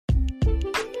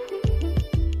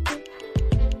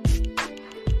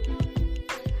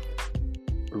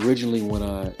Originally, when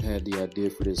I had the idea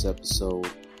for this episode,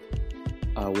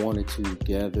 I wanted to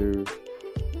gather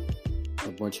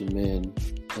a bunch of men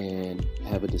and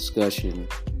have a discussion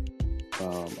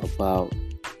about,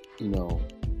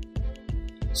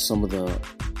 some of the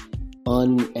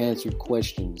unanswered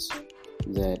questions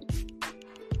that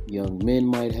young men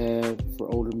might have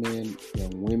for older men,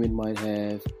 young women might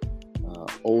have,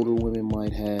 older women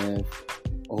might have,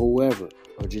 or whoever,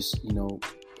 or just,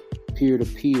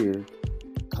 peer-to-peer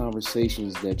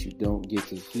conversations that you don't get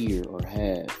to hear or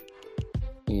have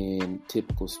in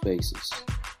typical spaces.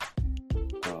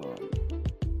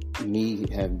 Me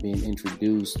have been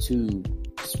introduced to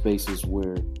spaces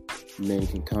where men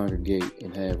can congregate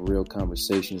and have real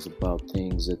conversations about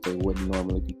things that they wouldn't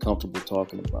normally be comfortable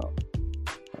talking about.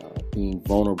 Being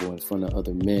vulnerable in front of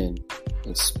other men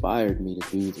inspired me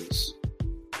to do this.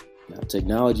 Now,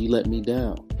 technology let me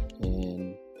down,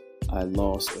 and I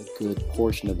lost a good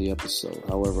portion of the episode.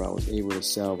 However, I was able to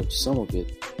salvage some of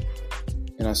it,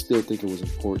 and I still think it was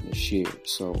important to share.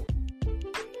 So,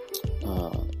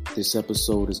 this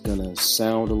episode is going to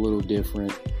sound a little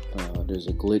different. There's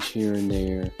a glitch here and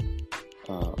there,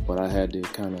 but I had to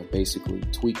kind of basically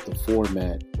tweak the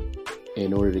format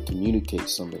in order to communicate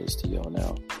some of this to y'all.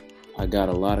 Now, I got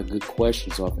a lot of good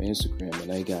questions off of Instagram, and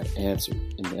they got answered.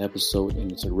 And the episode in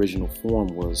its original form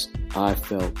was, I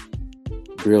felt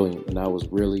brilliant, and I was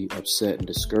really upset and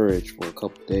discouraged for a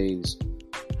couple days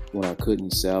when I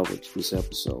couldn't salvage this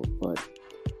episode. But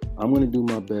I'm going to do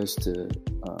my best to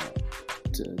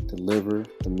deliver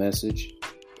the message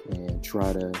and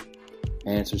try to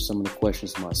answer some of the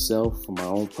questions myself from my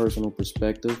own personal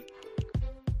perspective.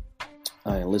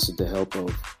 I enlisted the help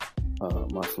of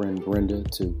my friend Brenda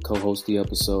to co-host the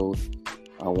episode.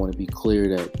 I want to be clear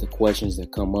that the questions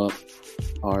that come up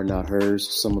are not hers.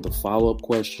 Some of the follow-up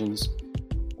questions,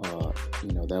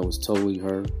 that was totally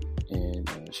her, and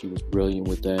she was brilliant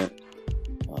with that.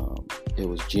 It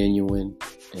was genuine,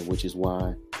 and which is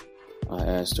why I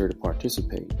asked her to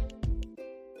participate.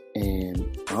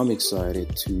 And I'm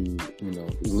excited to,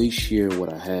 at least share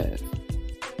what I have.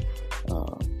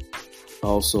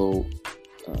 Also,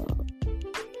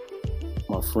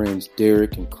 my friends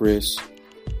Derrick and Chris,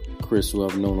 who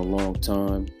I've known a long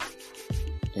time,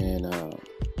 and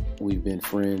we've been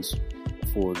friends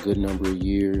for a good number of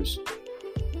years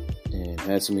and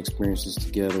had some experiences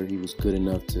together. He was good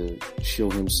enough to show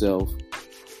himself.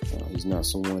 He's not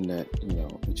someone that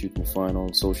you can find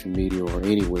on social media or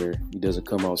anywhere. He doesn't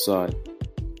come outside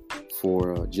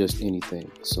for just anything.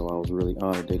 So I was really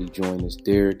honored that he joined us.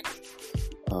 Derrick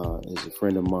is a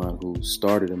friend of mine who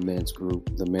started the men's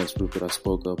group that I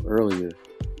spoke of earlier,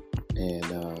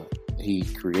 and he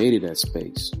created that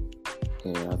space.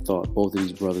 And I thought both of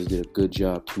these brothers did a good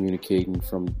job communicating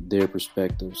from their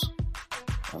perspectives.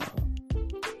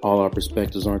 All our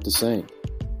perspectives aren't the same.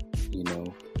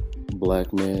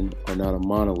 Black men are not a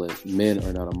monolith. Men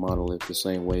are not a monolith the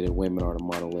same way that women are a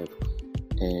monolith.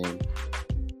 And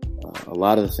a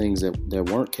lot of the things that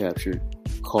weren't captured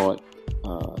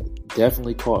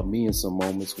definitely caught me in some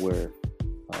moments where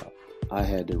I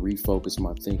had to refocus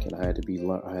my thinking. I had to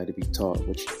be taught,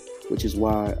 which is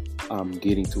why I'm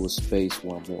getting to a space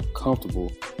where I'm more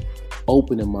comfortable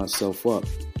opening myself up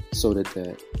so that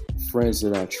friends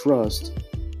that I trust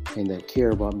and that care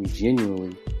about me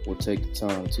genuinely will take the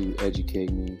time to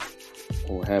educate me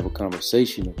or have a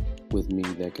conversation with me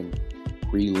that can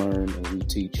relearn and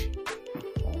reteach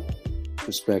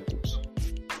perspectives.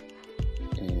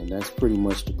 And that's pretty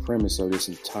much the premise of this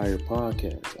entire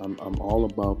podcast. I'm all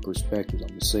about perspectives. I'm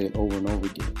going to say it over and over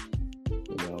again.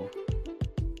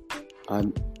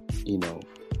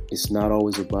 It's not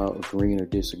always about agreeing or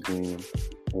disagreeing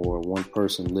or one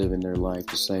person living their life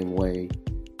the same way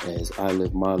as I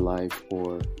live my life,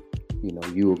 or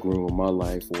you agreeing with my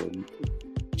life, or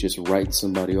just writing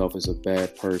somebody off as a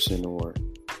bad person or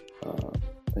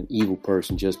an evil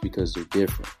person just because they're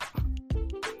different.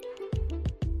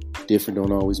 Different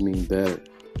don't always mean better.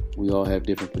 We all have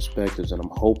different perspectives, and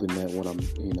I'm hoping that when I'm,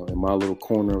 in my little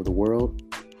corner of the world,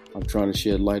 I'm trying to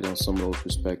shed light on some of those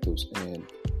perspectives. And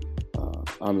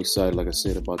I'm excited, like I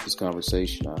said, about this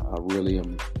conversation. I really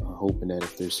am hoping that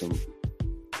if there's some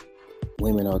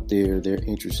women out there, they're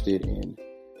interested in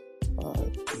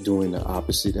doing the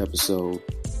opposite episode,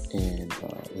 and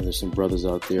there's some brothers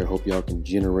out there. Hope y'all can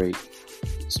generate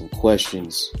some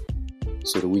questions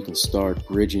so that we can start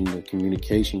bridging the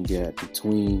communication gap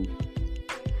between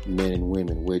men and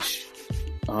women, which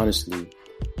honestly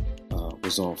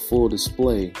was on full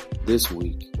display this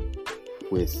week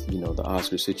with, the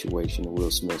Oscar situation and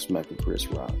Will Smith smacking Chris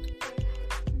Rock.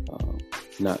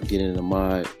 Not getting into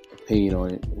my opinion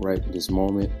on it right at this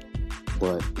moment,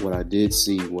 But what I did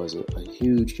see was a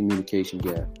huge communication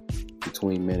gap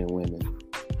between men and women.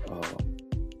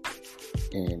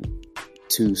 And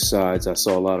two sides, I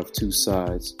saw a lot of two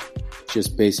sides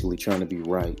just basically trying to be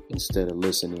right instead of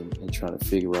listening and trying to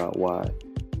figure out why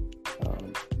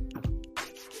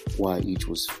each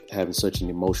was having such an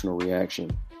emotional reaction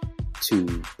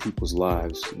to people's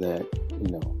lives that,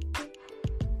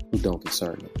 who don't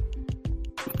concern them.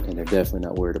 And they're definitely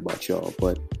not worried about y'all.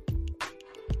 But,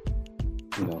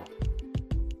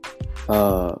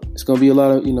 it's going to be a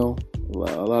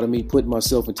lot of me putting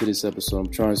myself into this episode.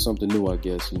 I'm trying something new, I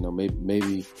guess.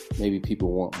 Maybe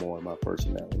people want more of my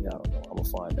personality. I don't know. I'm going to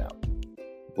find out.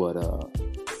 But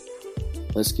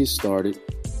let's get started.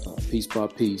 Piece by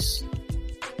piece.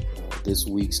 This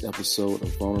week's episode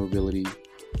of Vulnerability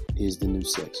is the New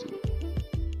Sexy.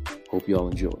 Hope y'all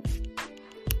enjoy.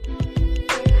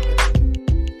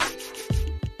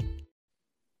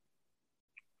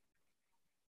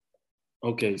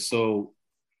 Okay, so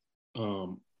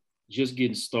just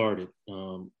getting started.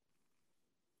 I'm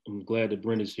glad that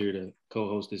Brenda's here to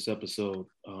co-host this episode.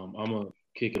 I'm going to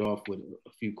kick it off with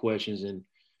a few questions, and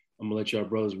I'm going to let y'all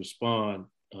brothers respond.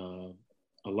 A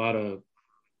lot of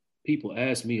people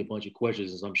ask me a bunch of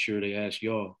questions, as I'm sure they ask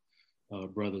y'all,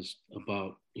 brothers,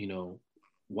 about,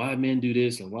 why men do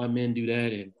this and why men do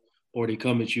that, or they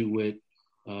come at you with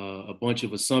a bunch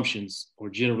of assumptions or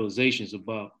generalizations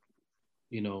about,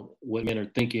 what men are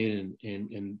thinking,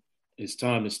 and it's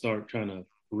time to start trying to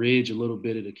bridge a little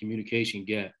bit of the communication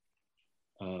gap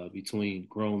between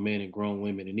grown men and grown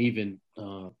women, and even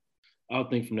I'll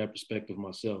think from that perspective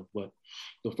myself. But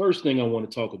the first thing I want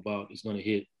to talk about is going to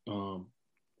hit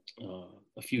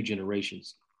a few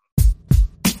generations.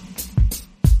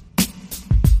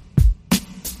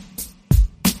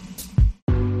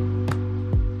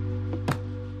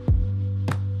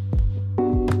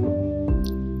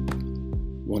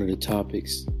 One of the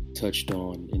topics touched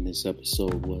on in this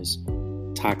episode was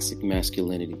toxic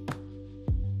masculinity.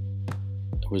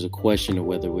 There was a question of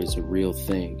whether it was a real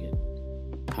thing and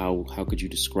how could you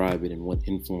describe it and what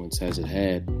influence has it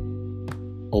had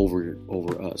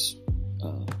over us.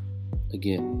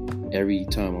 Again, every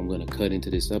time I'm going to cut into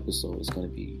this episode, it's going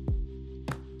to be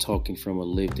talking from a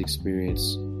lived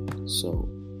experience. So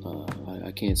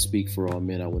I can't speak for all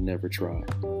men. I would never try.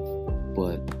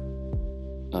 But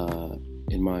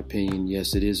in my opinion,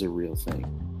 yes, it is a real thing.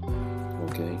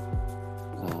 Okay?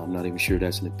 I'm not even sure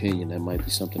that's an opinion. That might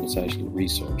be something that's actually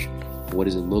researched. What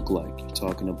does it look like? You're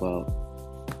talking about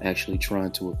actually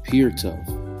trying to appear tough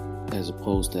as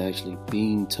opposed to actually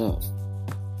being tough.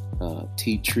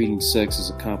 Treating sex as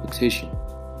a competition,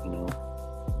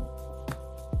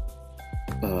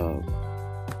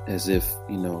 as if,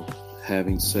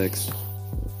 having sex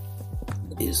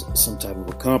is some type of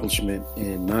accomplishment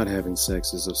and not having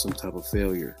sex is of some type of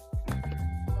failure.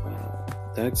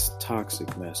 That's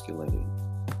toxic masculinity.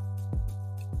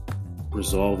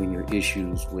 Resolving your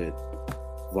issues with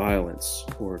violence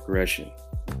or aggression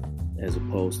as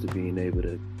opposed to being able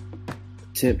to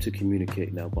attempt to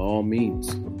communicate. Now, by all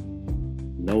means,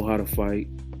 know how to fight,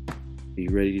 be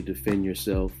ready to defend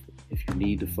yourself if you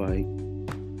need to fight,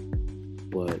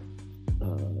 but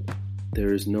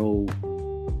there is no,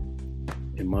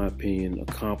 in my opinion,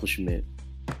 accomplishment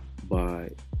by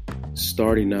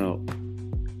starting out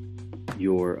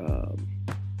your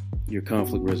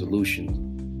conflict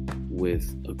resolution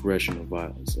with aggression or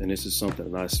violence. And this is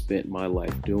something that I spent my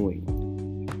life doing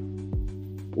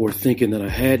or thinking that I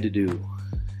had to do,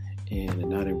 and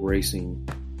not embracing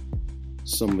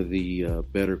some of the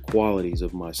better qualities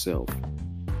of myself,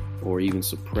 or even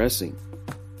suppressing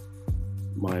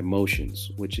my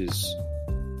emotions, which is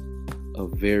a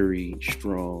very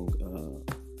strong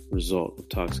result of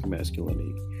toxic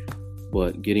masculinity.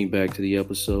 But getting back to the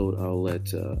episode, I'll let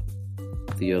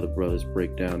the other brothers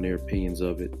break down their opinions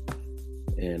of it,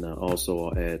 and also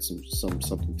I'll add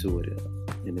something to it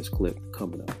in this clip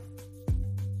coming up.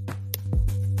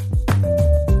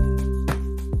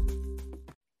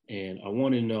 And I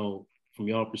want to know, from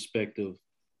y'all perspective,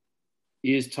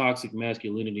 is toxic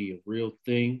masculinity a real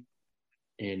thing?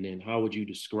 And then how would you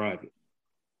describe it,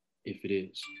 if it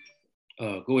is?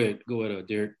 Go ahead,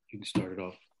 Derrick. You can start it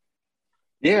off.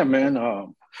 Yeah, man.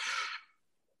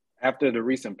 After the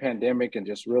recent pandemic and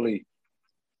just really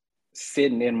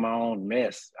sitting in my own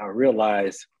mess, I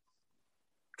realized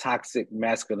toxic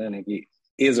masculinity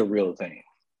is a real thing.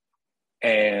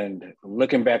 And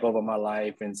looking back over my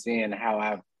life and seeing how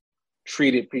I've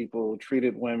treated people,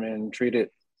 treated women, treated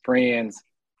friends,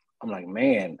 I'm like,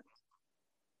 man,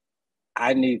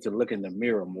 I need to look in the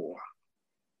mirror more.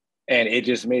 And it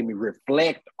just made me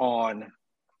reflect on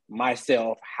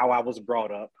myself, how I was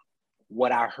brought up,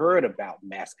 what I heard about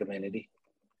masculinity: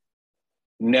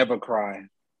 never cry,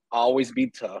 always be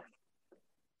tough,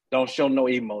 don't show no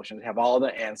emotions, have all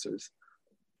the answers.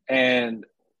 And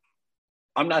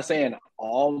I'm not saying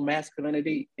all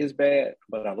masculinity is bad,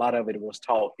 but a lot of it was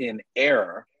taught in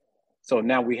error. So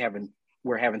now we're having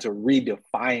to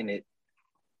redefine it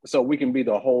so we can be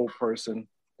the whole person,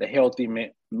 the healthy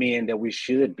men that we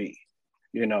should be.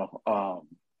 You know,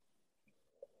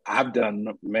 I've done,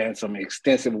 man, some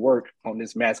extensive work on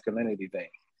this masculinity thing,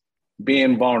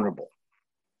 being vulnerable,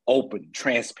 open,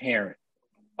 transparent,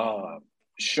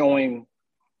 showing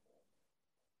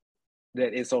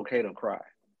that it's okay to cry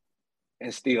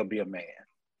and still be a man.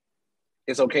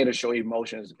 It's okay to show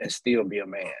emotions and still be a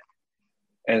man.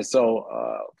 And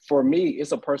so for me,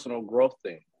 it's a personal growth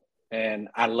thing. And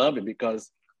I love it because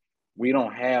we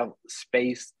don't have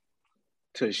space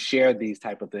to share these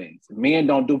type of things. Men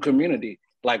don't do community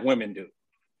like women do.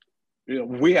 You know,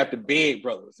 we have to beg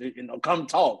brothers, you know, come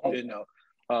talk, you know.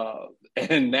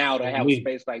 And now to have a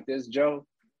space like this, Joe,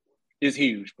 is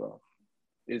huge, bro.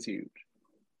 It's huge.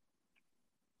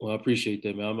 Well, I appreciate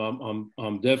that, man.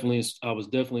 I was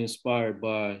definitely inspired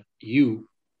by you,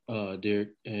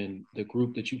 Derrick, and the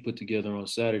group that you put together on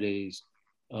Saturdays,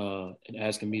 and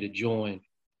asking me to join.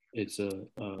 It's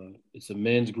a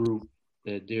men's group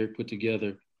that Derrick put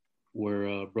together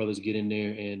where brothers get in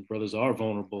there and brothers are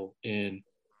vulnerable and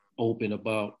open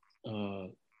about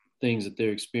things that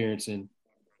they're experiencing.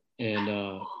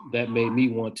 And that made me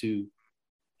want to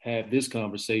have this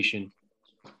conversation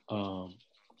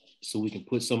so we can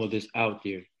put some of this out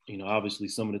there. You know, obviously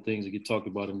some of the things that get talked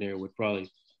about in there would probably,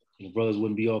 you know, brothers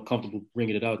wouldn't be all comfortable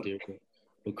bringing it out there.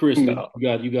 But Chris, no.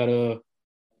 you got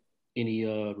any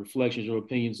reflections or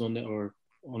opinions on that or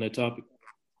on that topic?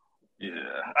 Yeah,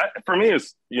 for me,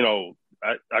 it's, you know,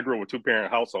 I grew up with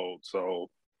 2-parent household, so,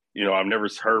 you know, I've never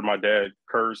heard my dad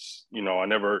curse. You know, I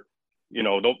never, you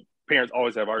know, parents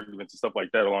always have arguments and stuff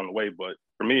like that along the way. But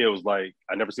for me, it was like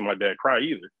I never seen my dad cry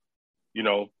either. You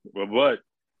know, but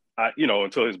I, you know,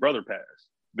 until his brother passed,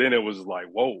 then it was like,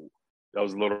 whoa, that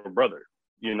was a little brother.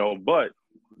 You know, but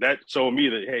that showed me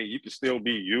that, hey, you can still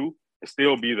be you and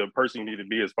still be the person you need to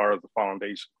be as far as the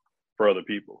foundation for other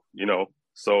people. You know,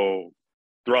 so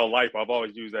throughout life, I've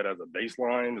always used that as a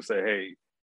baseline to say, hey,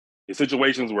 in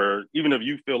situations where even if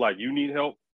you feel like you need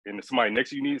help and somebody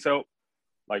next to you needs help,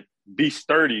 like, be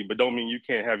sturdy, but don't mean you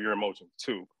can't have your emotions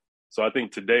too. So I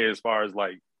think today, as far as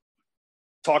like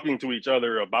talking to each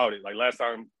other about it, like last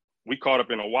time we caught up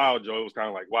in a while, Joe, it was kind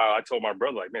of like, wow, I told my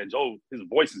brother, like, man, Joe, his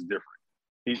voice is different.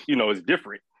 He, you know, it's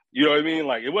different. You know what I mean?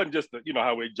 Like, it wasn't just, you know,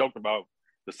 how we joked about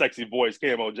the sexy voice,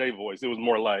 KMOJ voice. It was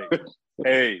more like,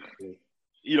 hey,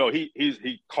 you know,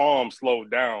 he calm, slowed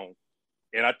down.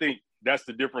 And I think that's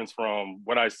the difference from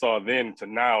what I saw then to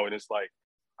now. And it's like,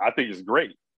 I think it's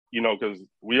great, you know, because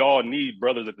we all need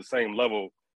brothers at the same level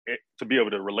to be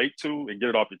able to relate to and get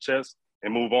it off your chest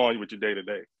and move on with your day to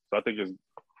day. So I think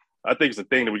it's a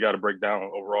thing that we got to break down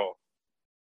overall.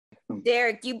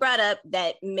 Derrick, you brought up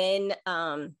that men,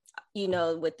 you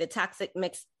know, with the toxic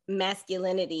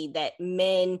masculinity, that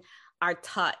men are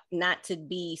taught not to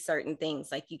be certain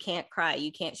things. Like, you can't cry,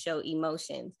 you can't show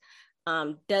emotions.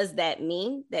 Does that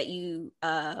mean that you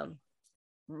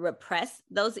repress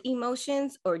those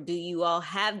emotions, or do you all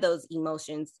have those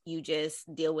emotions, you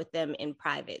just deal with them in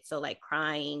private? So like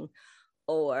crying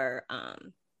or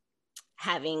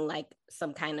having like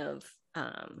some kind of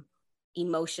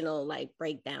emotional like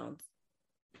breakdowns?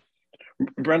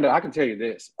 Brenda, I can tell you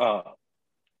this.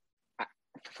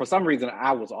 For some reason,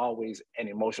 I was always an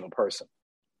emotional person.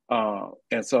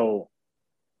 And so,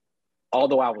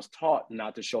 although I was taught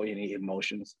not to show any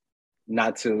emotions,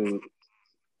 not to,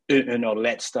 you know,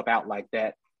 let stuff out like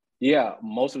that, yeah,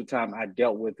 most of the time I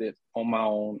dealt with it on my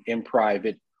own in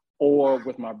private or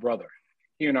with my brother.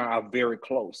 He and I are very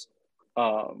close.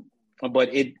 But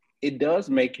it does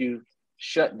make you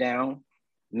shut down,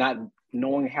 not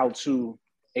knowing how to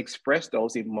express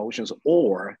those emotions,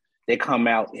 or they come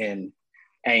out in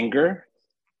anger,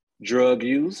 drug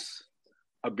use,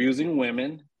 abusing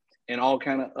women, and all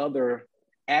kind of other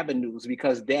avenues,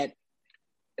 because that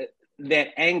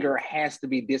anger has to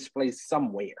be displaced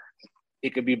somewhere.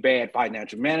 It could be bad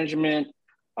financial management,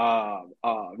 not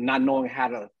knowing how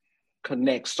to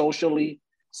connect socially.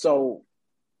 So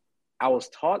I was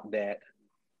taught that,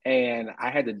 and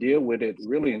I had to deal with it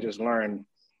really and just learn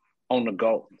on the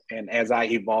go. And as I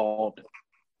evolved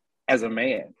as a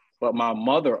man, but my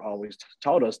mother always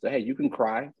taught us that, hey, you can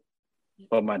cry.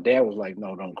 But my dad was like,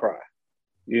 no, don't cry.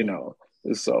 You know,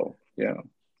 so, yeah.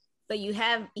 So you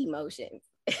have emotions.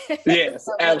 Yes,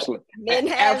 So absolutely. Men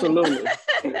have absolutely.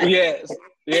 Yes.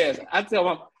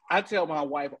 I I tell my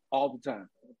wife all the time,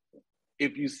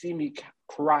 if you see me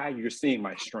cry, you're seeing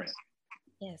my strength.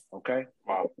 Yes. Okay.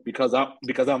 Wow. Because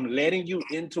I'm letting you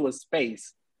into a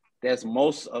space that's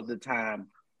most of the time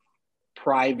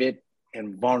private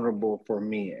and vulnerable for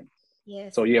men.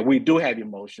 Yes. So yeah, we do have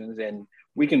emotions, and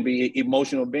we can be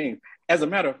emotional beings. As a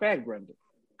matter of fact, Brenda,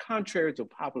 contrary to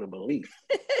popular belief,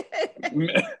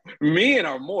 men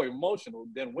are more emotional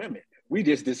than women. We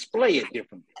just display it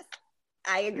differently.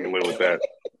 I agree with that.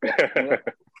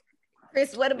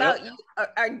 Chris, what about you?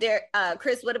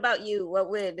 Chris, what about you? What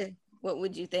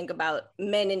would you think about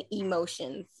men and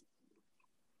emotions?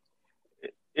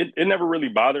 It never really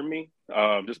bothered me,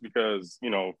 just because,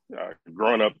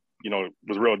 growing up,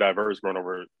 was real diverse growing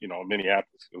over,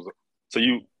 Minneapolis. So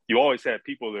you always had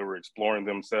people that were exploring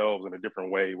themselves in a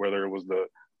different way, whether it was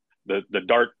the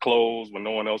dark clothes when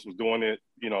no one else was doing it,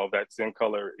 that skin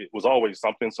color, it was always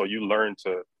something. So you learn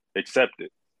to accept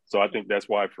it. So I think that's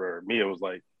why for me, it was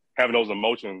like having those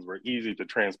emotions were easy to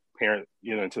transparent,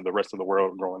 into the rest of the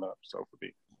world growing up. So for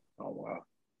me, oh, wow.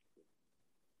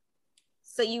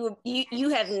 So you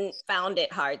haven't found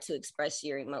it hard to express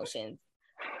your emotions?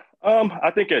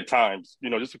 I think at times,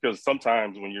 just because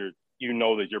sometimes when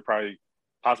that you're probably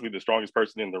possibly the strongest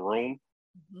person in the room,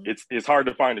 mm-hmm. it's hard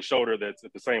to find a shoulder that's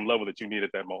at the same level that you need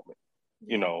at that moment,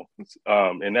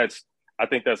 and I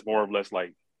think that's more or less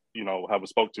like, how we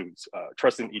spoke to,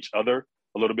 trusting each other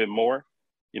a little bit more,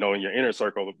 in your inner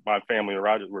circle. My family and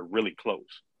Rogers were really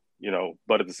close,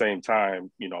 but at the same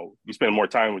time, you spend more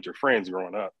time with your friends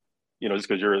growing up, just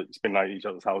because you're spending night at each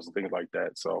other's house and things like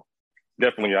that. So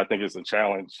definitely, I think it's a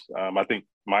challenge. I think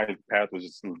my path was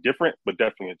just different, but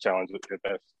definitely a challenge at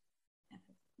best.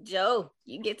 Joe,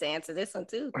 you get to answer this one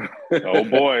too. Oh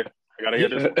boy, I gotta hear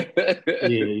this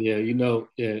one.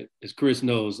 Yeah. As Chris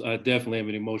knows, I definitely am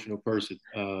an emotional person.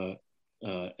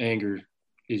 Anger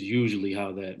is usually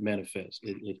how that manifests.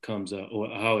 It comes out, or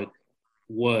how it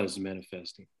was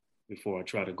manifesting before I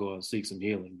try to go out and seek some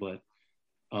healing. But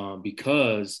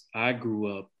because I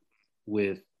grew up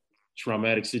with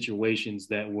traumatic situations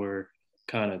that were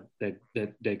kind of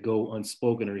that go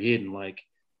unspoken or hidden, like,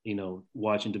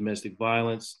 watching domestic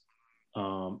violence,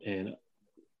 and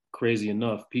crazy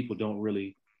enough, people didn't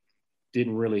really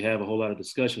have a whole lot of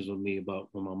discussions with me about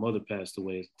when my mother passed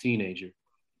away as a teenager.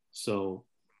 So,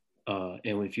 and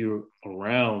if you're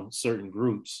around certain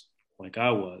groups like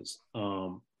I was,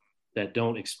 that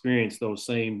don't experience those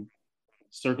same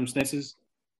circumstances,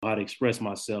 how to express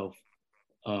myself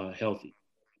healthy.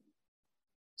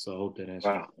 So I hope that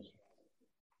answers.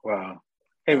 Wow.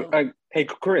 Hey,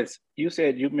 Chris, you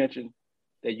mentioned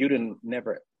that you didn't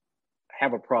never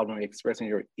have a problem expressing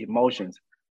your emotions.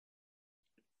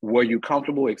 Were you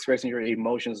comfortable expressing your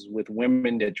emotions with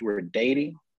women that you were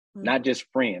dating, not just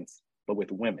friends, but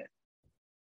with women?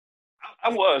 I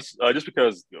was, just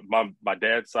because my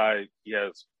dad's side, he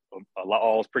has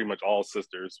pretty much all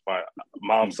sisters. My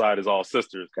mom's side is all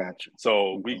sisters. Gotcha.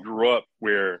 So we grew up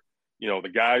where,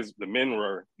 the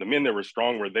men that were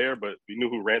strong were there, but we knew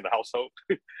who ran the household.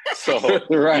 So,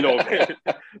 right.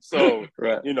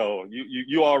 Right.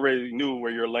 You already knew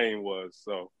where your lane was.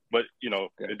 So, but,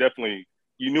 it definitely,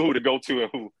 you knew who to go to and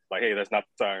who, like, hey, that's not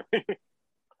the time.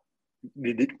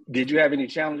 Did you have any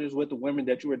challenges with the women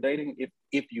that you were dating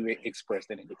if you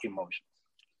expressed any emotions?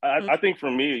 I think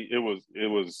for me,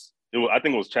 I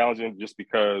think it was challenging just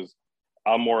because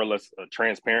I'm more or less a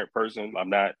transparent person. I'm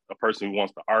not a person who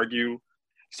wants to argue.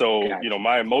 So, Gotcha.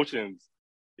 My emotions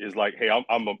is like, hey,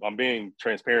 I'm being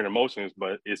transparent emotions,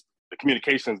 but it's the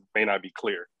communications may not be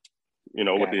clear,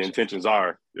 what the intentions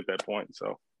are at that point.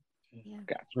 So,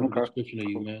 gotcha. Perfect description of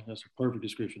you, man. That's a perfect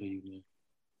description of you, man.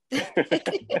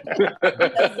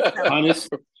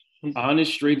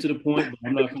 honest, straight to the point, but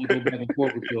I'm not going to go back and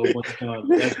forth with you a whole bunch of times.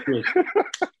 That's Chris.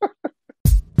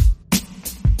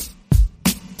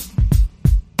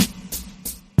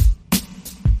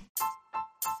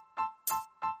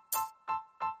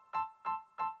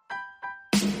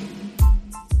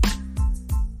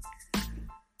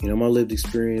 My lived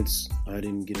experience, I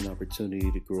didn't get an opportunity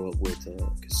to grow up with a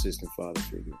consistent father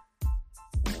figure.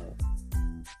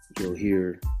 You'll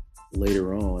hear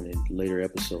later on in later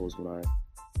episodes when I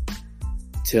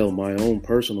tell my own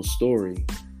personal story.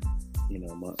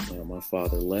 My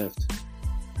father left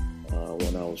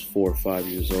when I was 4 or 5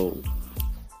 years old,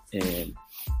 and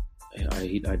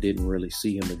I didn't really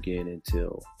see him again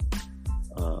until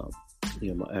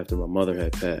after my mother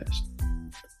had passed.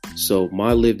 So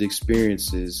my lived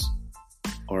experiences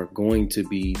are going to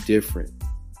be different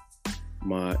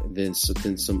than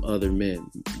some other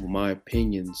men. My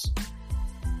opinions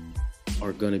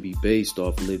are going to be based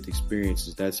off lived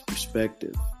experiences. That's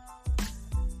perspective.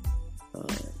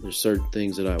 There's certain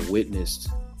things that I witnessed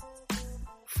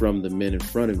from the men in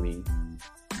front of me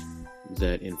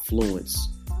that influence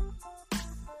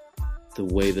the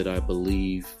way that I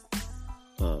believe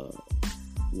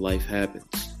life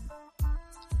happens.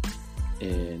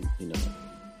 And,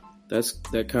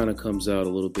 that kind of comes out a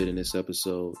little bit in this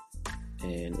episode.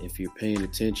 And if you're paying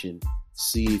attention,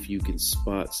 see if you can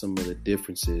spot some of the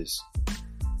differences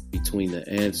between the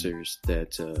answers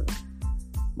that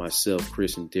myself,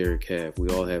 Chris, and Derrick have. We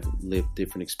all have lived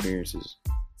different experiences,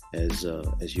 as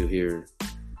you'll hear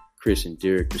Chris and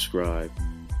Derrick describe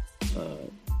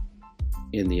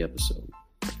in the episode.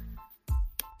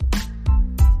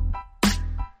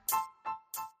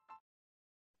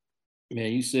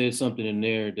 Man, you said something in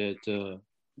there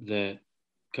that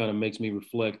kind of makes me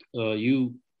reflect.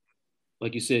 You,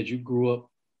 like you said, you grew up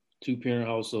 2-parent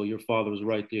household. Your father was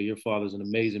right there. Your father's an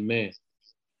amazing man.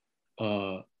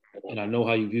 And I know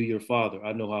how you view your father.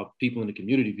 I know how people in the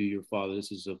community view your father.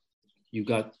 You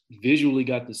visually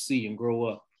got to see and grow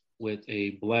up with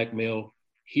a Black male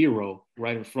hero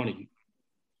right in front of you.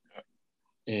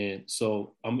 And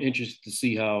so I'm interested to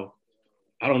see how,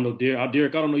 I don't know,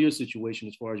 Derrick, I don't know your situation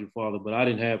as far as your father, but I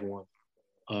didn't have one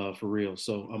for real.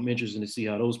 So I'm interested to see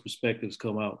how those perspectives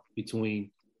come out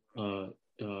between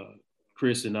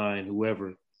Chris and I and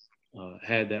whoever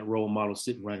had that role model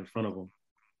sitting right in front of them.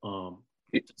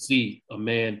 To see a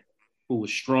man who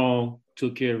was strong,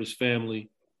 took care of his family,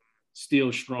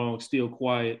 still strong, still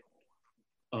quiet.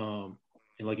 And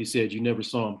like you said, you never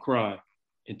saw him cry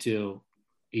until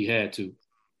he had to.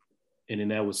 And then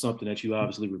that was something that you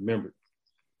obviously remembered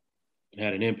and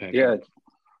had an impact. Yeah.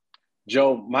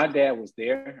 Joe, my dad was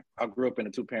there. I grew up in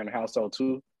a 2-parent household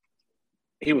too.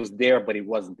 He was there, but he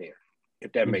wasn't there,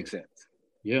 if that makes sense.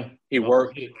 Yeah. He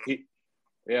worked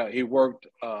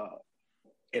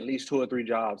at least 2 or 3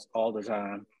 jobs all the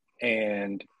time.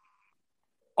 And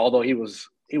although he was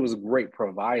a great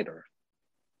provider,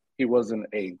 he wasn't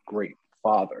a great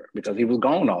father because he was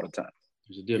gone all the time.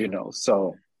 There's a difference.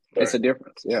 So it's a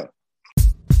difference. Yeah.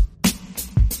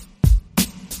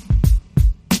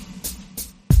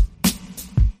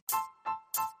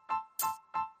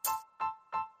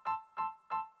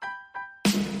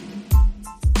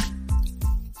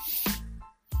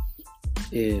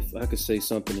 If I could say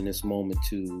something in this moment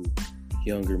to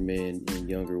younger men and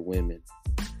younger women,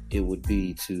 it would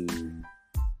be to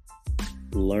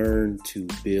learn to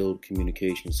build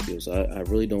communication skills. I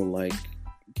really don't like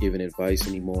giving advice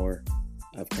anymore.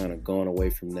 I've kind of gone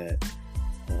away from that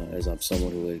as I'm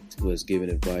someone who has given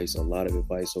advice, a lot of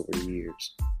advice over the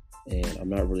years. And I'm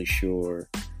not really sure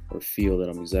or feel that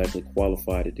I'm exactly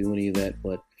qualified to do any of that.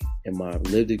 But in my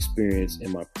lived experience,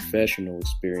 in my professional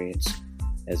experience,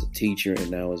 as a teacher and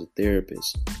now as a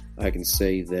therapist, I can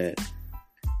say that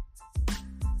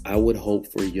I would hope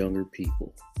for younger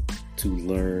people to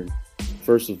learn,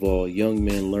 first of all, young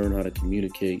men learn how to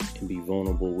communicate and be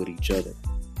vulnerable with each other,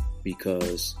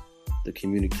 because the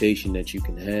communication that you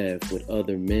can have with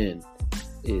other men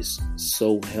is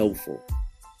so helpful.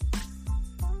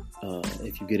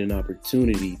 If you get an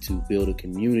opportunity to build a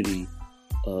community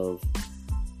of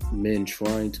men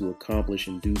trying to accomplish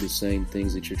and do the same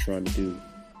things that you're trying to do,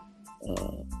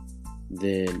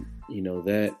 then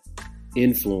that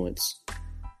influence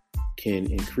can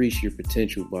increase your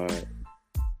potential by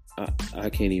I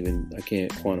can't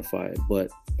quantify it,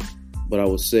 but I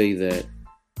would say that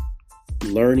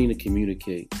learning to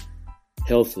communicate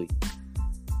healthily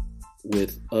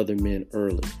with other men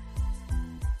early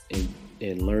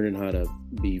and learning how to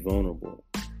be vulnerable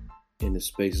in the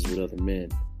spaces with other men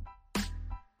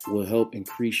will help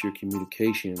increase your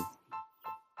communication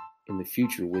in the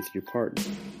future with your partner.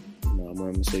 I'm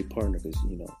going to say partner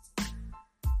because,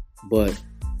 but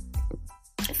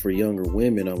for younger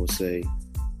women, I would say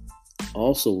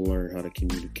also learn how to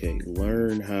communicate,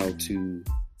 learn how to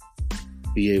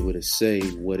be able to say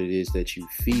what it is that you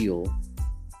feel,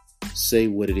 say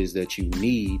what it is that you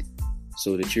need,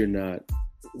 so that you're not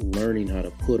learning how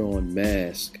to put on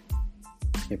mask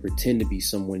and pretend to be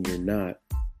someone you're not,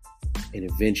 and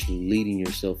eventually leading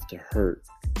yourself to hurt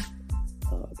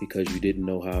because you didn't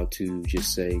know how to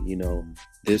just say,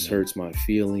 this hurts my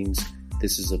feelings.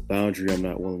 This is a boundary I'm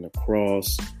not willing to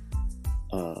cross.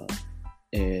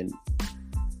 And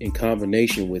in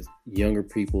combination with younger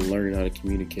people learning how to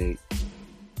communicate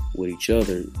with each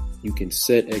other, you can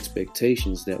set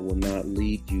expectations that will not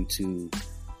lead you to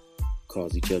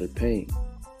cause each other pain.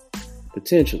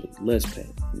 Potentially less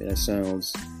pain. I mean, that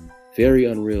sounds very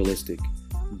unrealistic,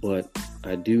 but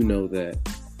I do know that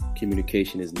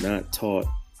communication is not taught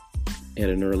at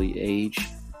an early age.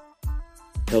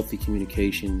 Healthy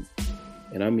communication,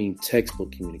 and I mean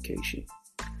textbook communication,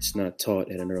 It's not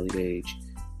taught at an early age,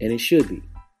 and it should be.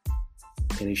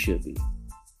 And it should be.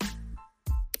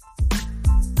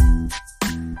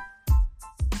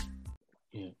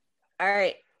 Yeah. All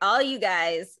right, all you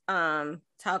guys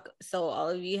talk. So all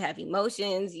of you have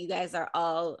emotions. You guys are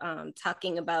all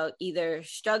talking about either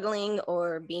struggling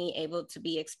or being able to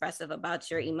be expressive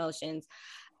about your emotions.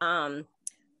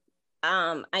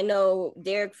 I know,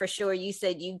 Derrick, for sure, you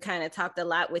said you kind of talked a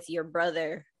lot with your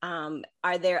brother.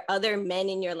 Are there other men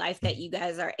in your life that you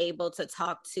guys are able to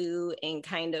talk to and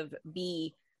kind of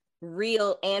be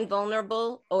real and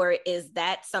vulnerable? Or is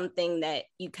that something that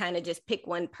you kind of just pick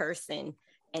one person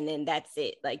and then that's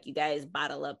it? Like you guys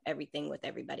bottle up everything with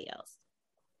everybody else?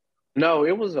 No,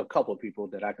 it was a couple of people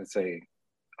that I can say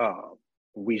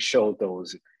we showed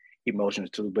those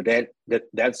emotions to, but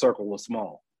that circle was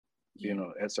small. You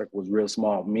know, that circle was real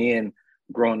small. Men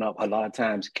growing up a lot of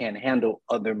times can't handle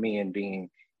other men being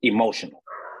emotional.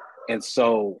 And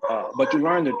so, but you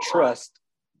learn to trust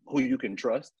who you can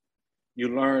trust.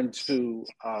 You learn to,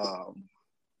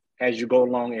 as you go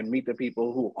along and meet the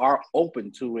people who are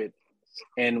open to it.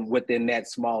 And within that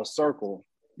small circle,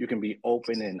 you can be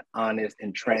open and honest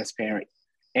and transparent.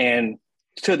 And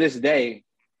to this day,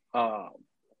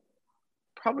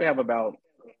 probably have about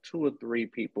 2 or 3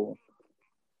 people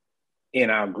in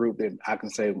our group that I can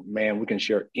say, man, we can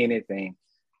share anything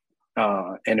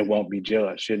and it won't be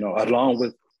judged, you know, along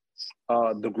with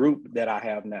the group that I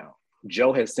have now.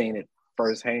 Joe has seen it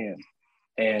firsthand.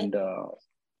 And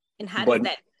how does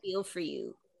that feel for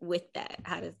you with that?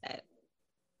 How does that?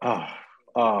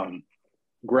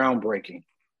 Groundbreaking,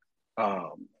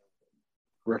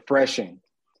 refreshing,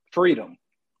 freedom.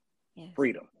 Yes.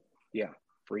 Freedom. Yeah,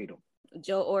 freedom.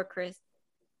 Joe or Chris?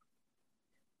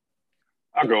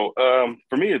 I'll go.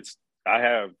 For me,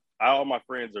 all my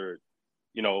friends are,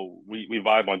 you know, we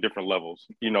vibe on different levels,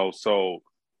 you know, so,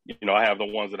 you know, I have the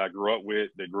ones that I grew up with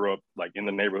that grew up like in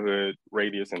the neighborhood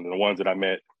radius, and the ones that I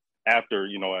met after,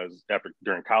 you know,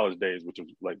 during college days, which was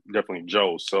like definitely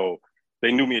Joe. So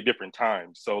they knew me at different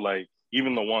times. So like,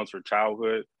 even the ones for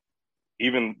childhood,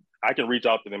 even I can reach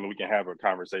out to them and we can have a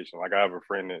conversation. Like I have a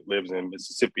friend that lives in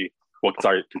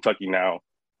Kentucky now.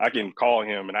 I can call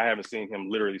him, and I haven't seen him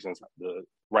literally since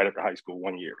right after high school,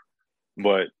 1 year.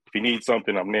 But if he needs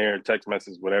something, I'm there, text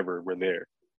message, whatever, we're there.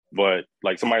 But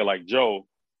like somebody like Joe,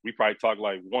 we probably talk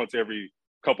like once every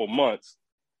couple months,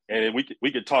 and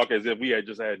we could talk as if we had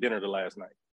just had dinner the last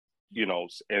night, you know.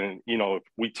 And, you know, if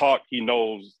we talk, he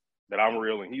knows that I'm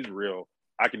real and he's real.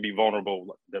 I can be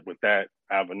vulnerable with that.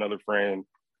 I have another friend,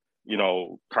 you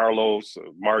know, Carlos,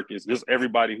 Marcus, just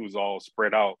everybody who's all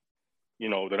spread out, you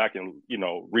know, that I can, you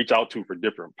know, reach out to for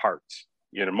different parts.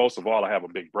 You know, most of all, I have a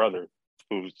big brother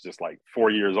who's just like 4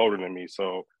 years older than me.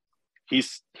 So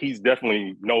he's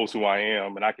definitely knows who I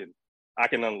am, and I can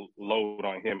unload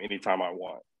on him anytime I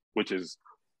want, which is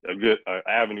a good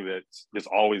avenue that's just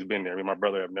always been there. I mean, my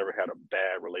brother have never had a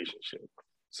bad relationship.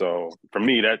 So for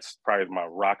me, that's probably my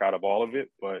rock out of all of it.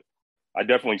 But I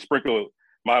definitely sprinkle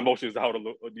my emotions out a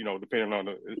little, you know, depending on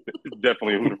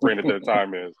definitely who the friend at that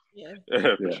time is. Yeah.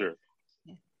 For sure.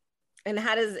 And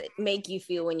how does it make you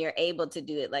feel when you're able to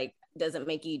do it? Like, does it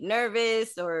make you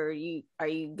nervous, or are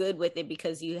you good with it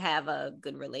because you have a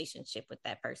good relationship with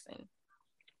that person?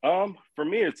 For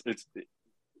me,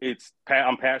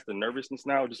 I'm past the nervousness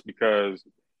now, just because,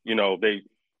 you know,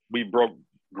 we broke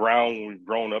ground when we've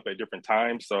grown up at different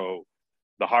times. So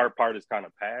the hard part is kind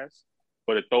of past.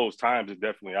 But at those times, it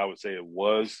definitely, I would say it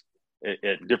was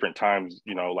at different times,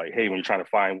 you know, like, hey, when you're trying to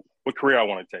find what career I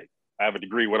want to take, I have a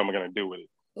degree, what am I going to do with it?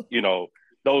 You know,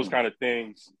 those kind of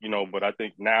things, you know. But I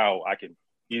think now I can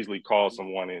easily call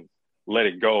someone and let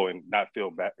it go and not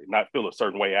feel bad, not feel a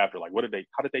certain way after. Like, how did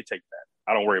they take that?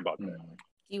 I don't worry about that.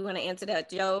 Do you want to answer that,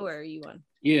 Joe, or you want?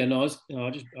 Yeah, no,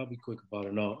 I'll be quick about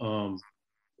it. No,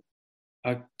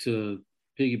 to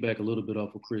piggyback a little bit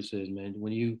off what Chris says, man,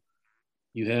 when you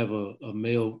have a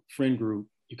male friend group,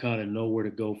 you kind of know where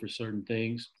to go for certain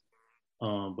things.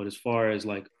 But as far as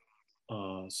like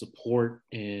support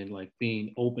and like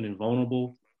being open and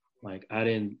vulnerable, like I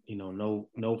didn't, you know,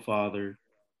 no father,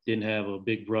 didn't have a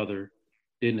big brother,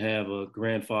 didn't have a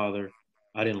grandfather.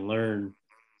 I didn't learn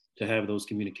to have those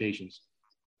communications.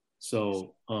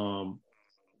 So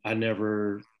I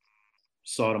never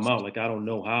sought them out. Like, I don't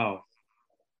know how.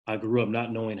 I grew up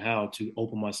not knowing how to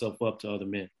open myself up to other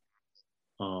men.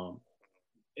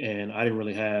 And I didn't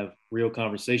really have real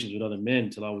conversations with other men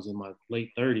until I was in my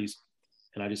late 30s.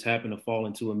 And I just happened to fall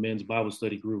into a men's Bible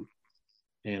study group.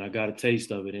 And I got a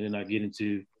taste of it. And then I get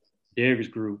into Derrick's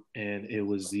group, and it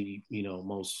was the, you know,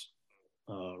 most,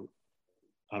 I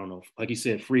don't know, like he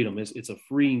said, freedom. It's a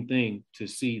freeing thing to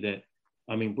see that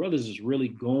I mean, brothers is really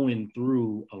going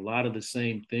through a lot of the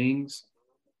same things,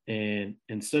 and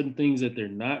certain things that they're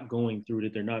not going through,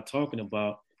 that they're not talking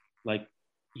about. Like,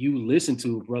 you listen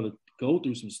to a brother go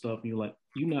through some stuff and you're like,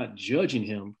 you're not judging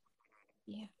him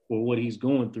for what he's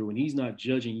going through, and he's not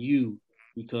judging you,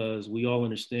 because we all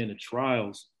understand the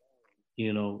trials,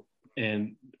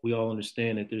 and we all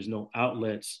understand that there's no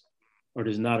outlets, or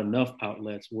there's not enough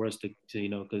outlets for us to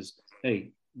because,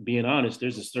 hey, being honest,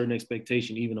 there's a certain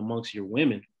expectation even amongst your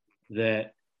women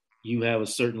that you have a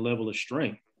certain level of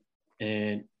strength,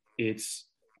 and it's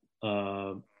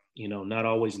not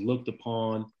always looked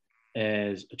upon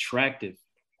as attractive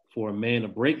for a man to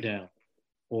break down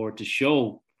or to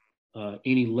show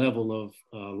any level of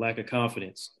lack of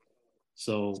confidence.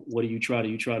 So what do you try to?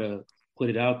 You try to put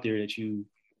it out there that you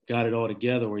got it all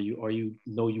together, or you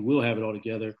know you will have it all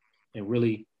together, and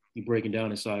really you breaking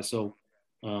down inside. So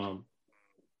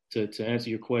to answer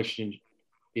your question,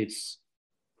 it's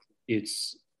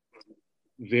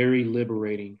very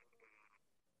liberating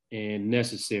and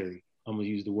necessary. I'm gonna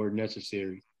use the word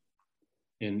necessary.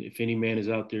 And if any man is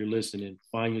out there listening,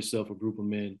 find yourself a group of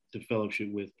men to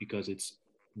fellowship with, because it's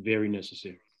very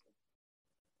necessary.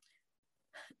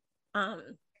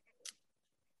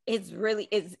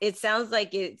 It sounds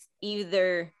like it's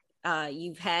either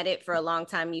you've had it for a long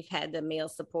time, you've had the male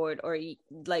support, or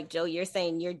like Joe, you're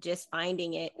saying you're just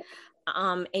finding it.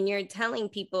 And you're telling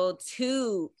people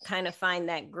to kind of find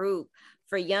that group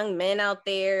for young men out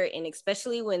there, and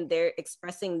especially when they're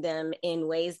expressing them in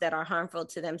ways that are harmful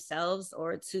to themselves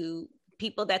or to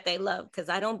people that they love. Because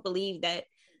I don't believe that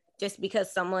just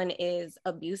because someone is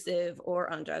abusive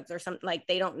or on drugs or something, like,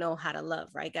 they don't know how to love,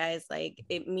 right, guys? Like,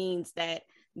 it means that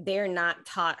they're not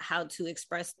taught how to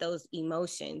express those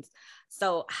emotions.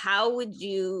 So how would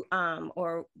you,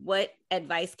 or what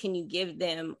advice can you give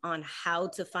them on how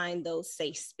to find those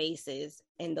safe spaces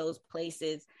in those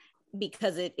places?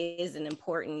 Because it is an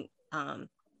important,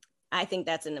 I think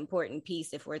that's an important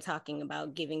piece if we're talking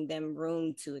about giving them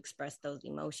room to express those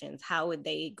emotions. How would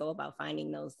they go about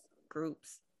finding those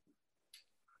groups?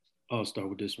 I'll start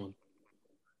with this one.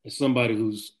 As somebody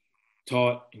who's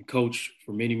taught and coached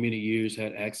for many, many years,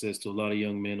 had access to a lot of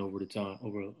young men over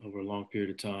a long period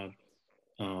of time,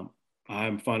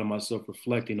 I'm finding myself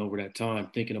reflecting over that time,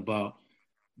 thinking about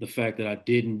the fact that I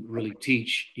didn't really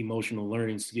teach emotional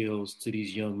learning skills to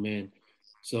these young men.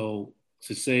 So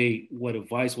to say what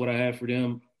advice would I have for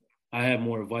them, I have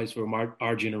more advice for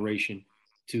our generation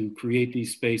to create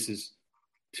these spaces,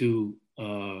 to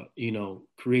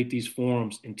create these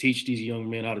forums and teach these young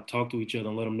men how to talk to each other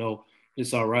and let them know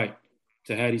it's all right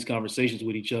to have these conversations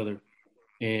with each other,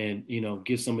 and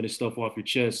get some of this stuff off your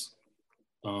chest.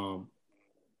 I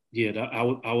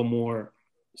would more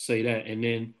say that, and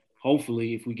then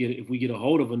hopefully if we get a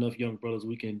hold of enough young brothers,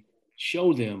 we can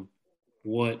show them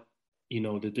what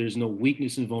that there's no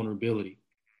weakness in vulnerability.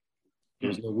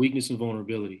 There's no weakness in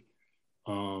vulnerability.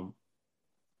 The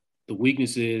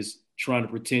weakness is trying to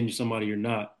pretend you're somebody you're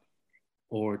not,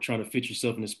 or trying to fit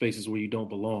yourself into spaces where you don't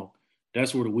belong.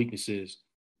 That's where the weakness is.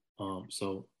 I'll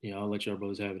let y'all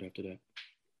brothers have it after that.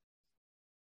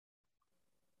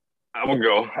 I will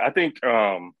go. I think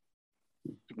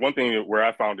one thing where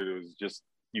I found it was just,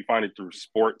 you find it through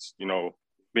sports,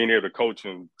 being able to coach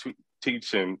and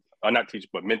teach and not teach,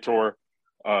 but mentor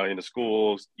in the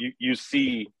schools. You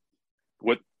see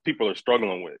what people are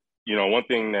struggling with. One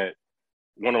thing that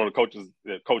one of the coaches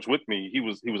that coached with me, he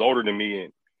was older than me,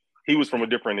 and he was from a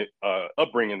different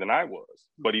upbringing than I was,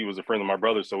 but he was a friend of my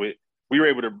brother. So we were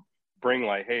able to bring,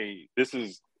 like, hey, this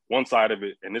is one side of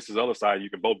it, and this is the other side. You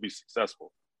can both be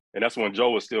successful. And that's when Joe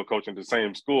was still coaching the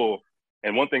same school.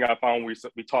 And one thing I found we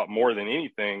taught more than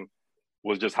anything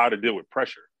was just how to deal with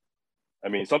pressure. I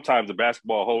mean, sometimes the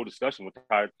basketball whole discussion was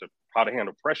how to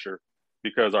handle pressure,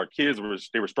 because our kids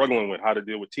were struggling with how to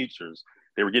deal with teachers.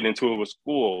 They were getting into it with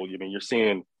school. I mean, you're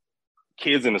seeing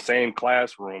kids in the same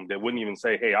classroom that wouldn't even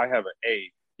say, hey, I have an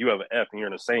A, you have an F, and you're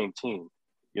in the same team.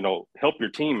 Help your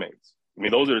teammates. I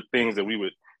mean, those are the things that we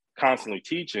would constantly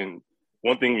teach. And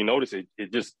one thing we noticed, it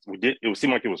would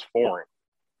seem like it was foreign,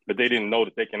 but they didn't know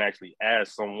that they can actually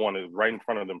ask someone who's right in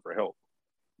front of them for help.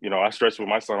 I stress with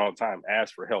my son all the time,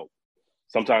 ask for help.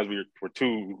 Sometimes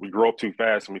we grow up too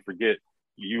fast and we forget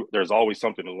there's always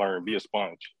something to learn. Be a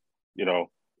sponge.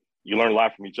 You learn a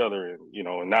lot from each other,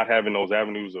 and not having those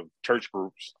avenues of church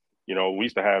groups. We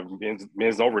used to have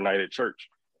men's overnight at church.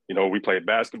 We played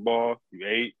basketball, you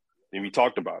ate, and we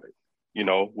talked about it.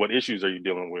 What issues are you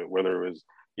dealing with? Whether it was,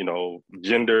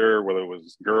 gender, whether it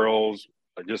was girls,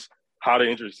 just how to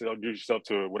introduce yourself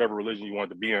to whatever religion you wanted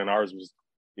to be in. Ours was,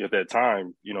 at that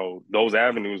time, those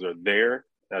avenues are there.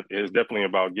 That is definitely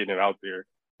about getting it out there.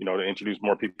 to introduce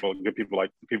more people, good people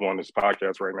like people on this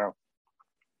podcast right now.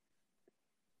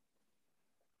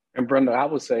 And Brenda, I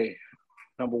would say,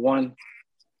 number one,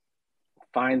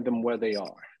 find them where they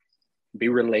are. Be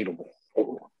relatable.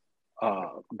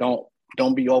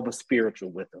 Don't be over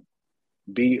spiritual with them.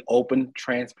 Be open,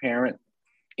 transparent.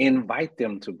 Invite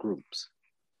them to groups,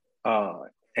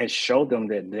 and show them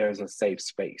that there's a safe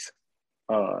space.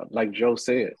 Like Joe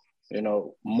said,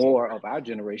 more of our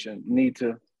generation need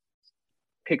to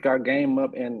pick our game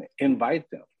up and invite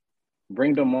them,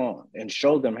 bring them on, and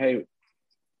show them, hey,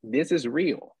 this is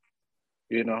real.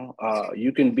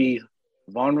 You can be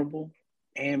vulnerable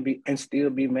and still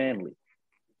be manly.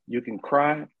 You can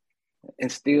cry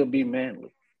and still be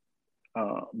manly.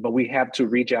 But we have to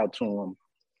reach out to them,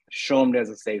 show them there's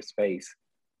a safe space,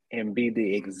 and be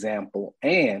the example.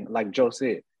 And like Joe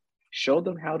said, show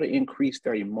them how to increase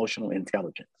their emotional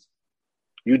intelligence.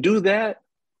 You do that,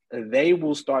 they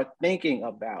will start thinking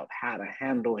about how to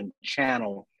handle and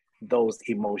channel those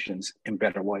emotions in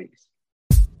better ways.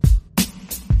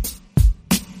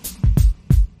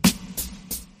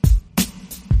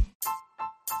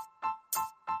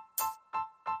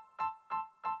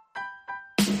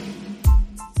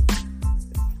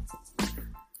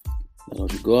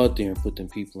 Don't you go out there and put them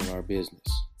people in our business.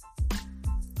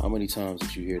 How many times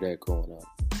did you hear that growing up?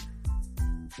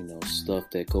 Stuff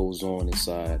that goes on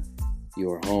inside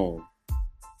your home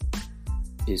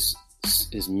is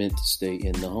meant to stay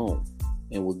in the home,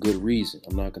 and with good reason.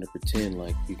 I'm not going to pretend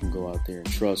like you can go out there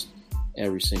and trust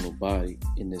every single body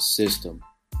in this system,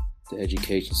 the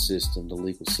education system, the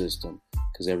legal system,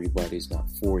 because everybody's not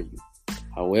for you.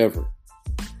 However,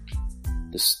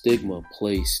 the stigma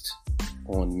placed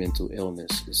on mental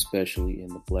illness, especially in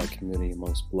the Black community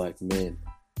amongst Black men,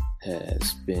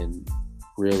 has been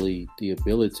really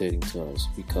debilitating to us,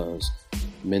 because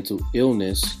mental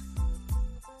illness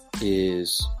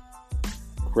is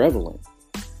prevalent.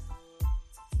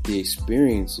 The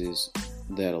experiences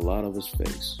that a lot of us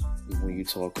face, when you're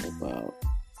talking about,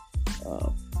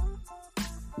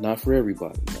 not for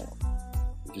everybody, no,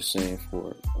 I'm just saying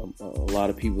for a lot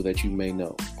of people that you may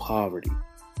know, poverty,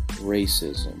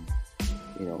 racism,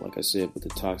 like I said, with the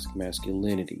toxic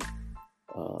masculinity,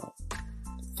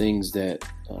 things that,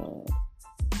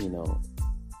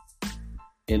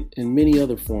 and many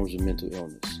other forms of mental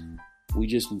illness. We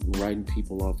just writing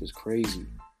people off as crazy.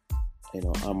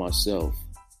 I myself,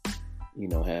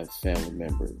 have family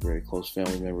member, very close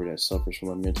family member that suffers from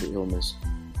a mental illness.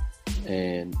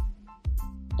 And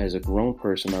as a grown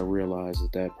person, I realized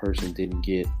that person didn't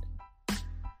get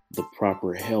the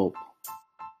proper help,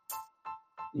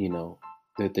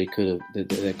 that they could have,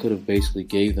 that could have basically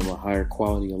gave them a higher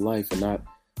quality of life, and not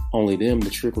only them, the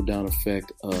trickle down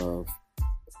effect of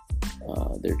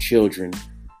their children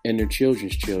and their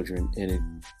children's children,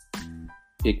 and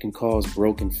it can cause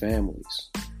broken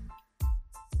families.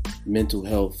 Mental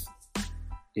health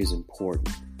is important.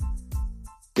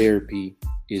 Therapy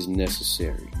is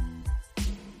necessary.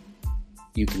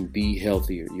 You can be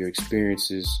healthier. Your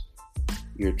experiences,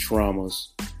 your traumas,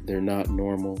 they're not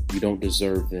normal. You don't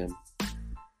deserve them.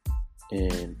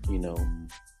 And,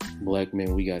 Black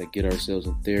men, we got to get ourselves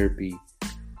in therapy,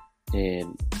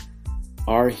 and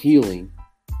our healing.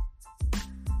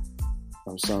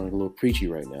 I'm sounding a little preachy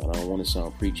right now. I don't want to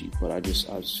sound preachy, but I just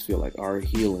feel like our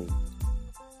healing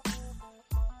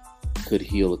could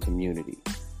heal a community.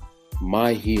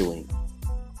 My healing,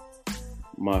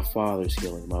 my father's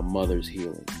healing, my mother's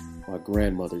healing, my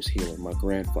grandmother's healing, my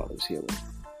grandfather's healing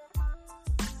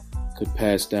could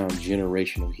pass down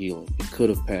generational healing. It could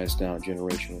have passed down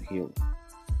generational healing.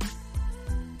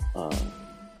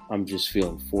 I'm just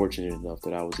feeling fortunate enough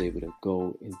that I was able to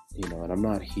go and, and I'm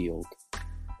not healed,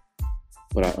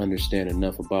 but I understand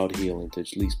enough about healing to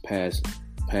at least pass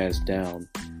down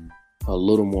a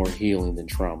little more healing than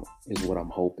trauma, is what I'm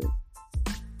hoping.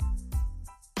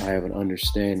 I have an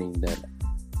understanding that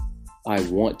I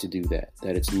want to do that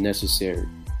it's necessary.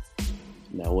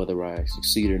 Now, whether I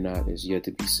succeed or not is yet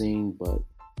to be seen, but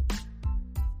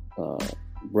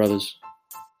brothers,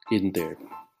 get in therapy.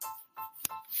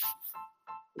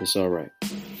 It's all right.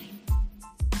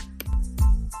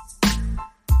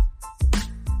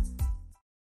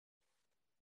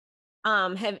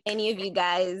 Have any of you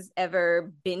guys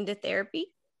ever been to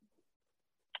therapy?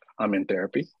 I'm in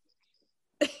therapy.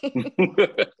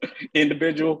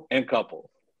 Individual and couple.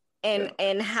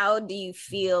 And how do you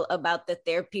feel about the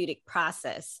therapeutic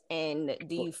process? And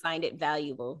do you find it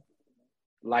valuable?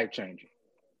 Life-changing,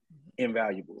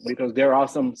 invaluable, because there are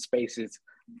some spaces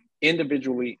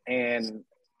individually and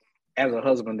as a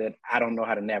husband that I don't know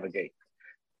how to navigate.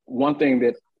 One thing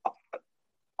that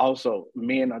also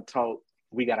men are taught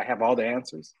we got to have all the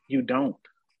answers. You don't.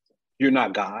 You're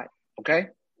not God, okay?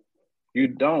 You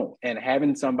don't. And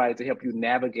having somebody to help you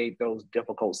navigate those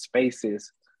difficult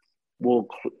spaces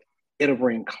it'll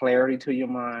bring clarity to your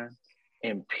mind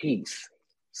and peace.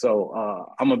 So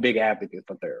I'm a big advocate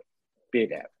for therapy.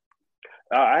 Big advocate.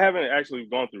 I haven't actually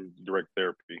gone through direct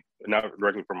therapy, not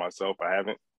directly for myself. I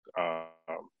haven't,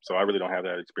 so I really don't have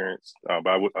that experience. But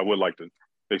I would like to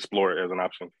explore it as an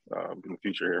option in the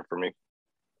future here for me.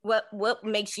 What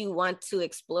makes you want to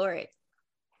explore it?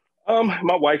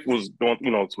 My wife was going,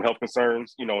 some health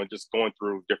concerns, and just going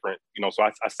through different, so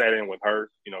I sat in with her,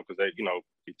 because they,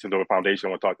 to the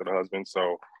foundation would talk to the husband.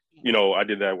 So, I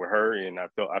did that with her, and I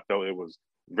felt it was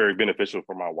very beneficial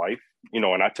for my wife, and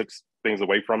I took things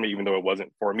away from it, even though it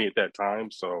wasn't for me at that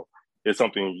time. So it's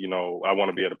something, I want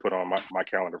to be able to put on my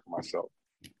calendar for myself.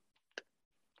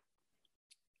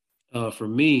 For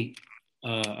me,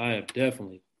 I have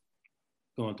definitely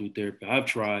gone through therapy. I've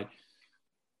tried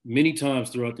many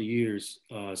times throughout the years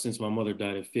since my mother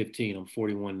died at 15. I'm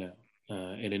 41 now,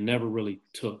 and it never really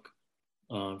took.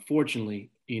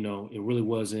 Unfortunately, it really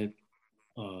wasn't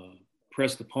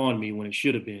pressed upon me when it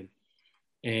should have been.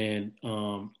 And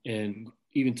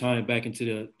even tying back into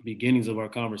the beginnings of our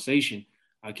conversation,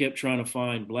 I kept trying to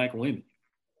find Black women.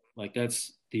 Like,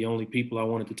 that's the only people I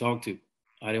wanted to talk to.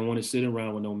 I didn't want to sit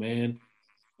around with no man,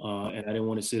 and I didn't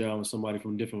want to sit down with somebody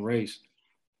from a different race.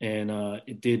 And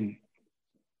it didn't.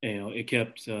 It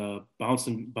kept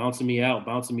bouncing me out.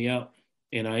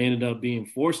 And I ended up being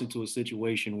forced into a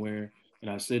situation where,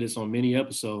 and I said this on many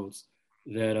episodes,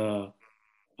 that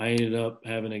I ended up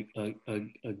having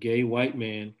a gay white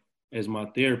man as my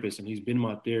therapist. And he's been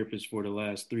my therapist for the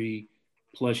last 3+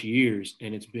 years.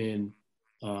 And it's been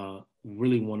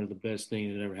really one of the best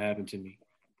things that ever happened to me.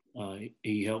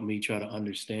 He helped me try to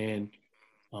understand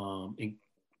who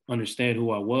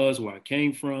I was, where I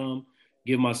came from,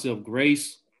 give myself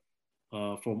grace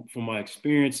for my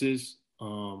experiences,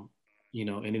 and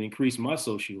it increased my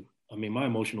my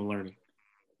emotional learning,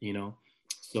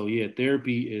 So yeah,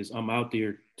 therapy is, I'm out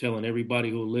there telling everybody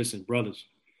who will listen, brothers,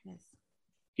 yes,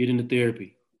 get into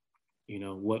therapy.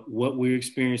 What we're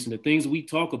experiencing, the things we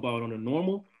talk about on a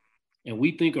normal and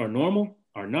we think are normal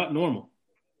are not normal.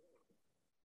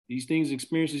 These things,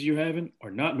 experiences you're having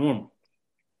are not normal,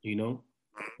 and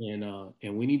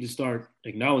we need to start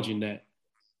acknowledging that.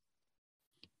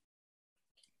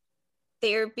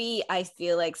 Therapy, I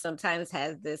feel like sometimes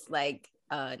has this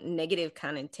negative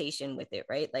connotation with it,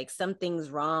 right? Like something's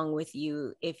wrong with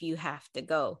you if you have to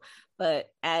go.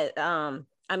 But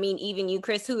even you,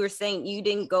 Chris, who were saying you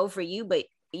didn't go for you, but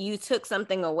you took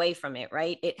something away from it,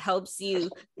 right? It helps you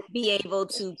be able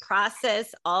to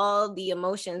process all the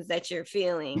emotions that you're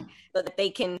feeling so that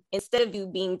they can, instead of you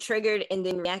being triggered and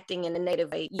then reacting in a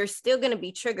negative way, you're still going to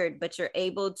be triggered, but you're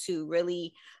able to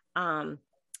really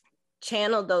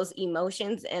channel those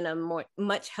emotions in a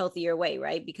much healthier way,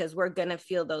 right? Because we're going to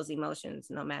feel those emotions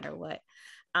no matter what.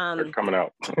 They're coming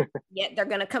out. Yeah, they're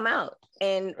going to come out.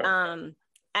 And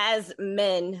as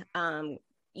men,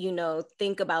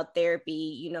 think about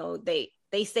therapy,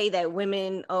 they say that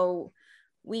women,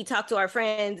 we talk to our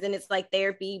friends and it's like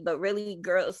therapy, but really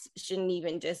girls shouldn't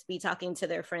even just be talking to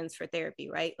their friends for therapy,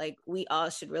 right? Like we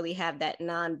all should really have that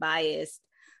non-biased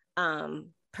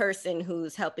person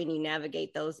who's helping you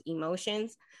navigate those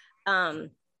emotions.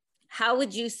 How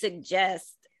would you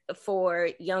suggest for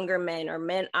younger men or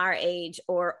men our age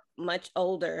or much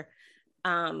older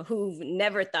who've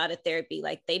never thought of therapy,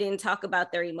 like they didn't talk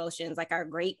about their emotions, like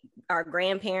our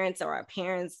grandparents or our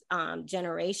parents'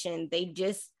 generation,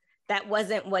 that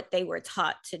wasn't what they were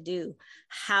taught to do.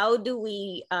 How do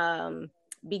we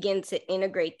begin to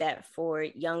integrate that for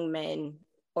young men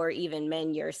or even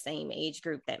men your same age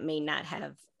group that may not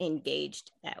have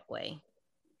engaged that way?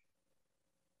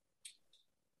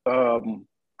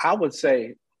 I would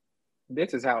say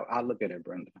this is how I look at it,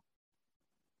 Brenda.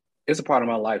 It's a part of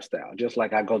my lifestyle, just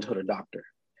like I go to the doctor.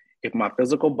 If my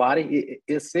physical body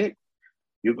is sick,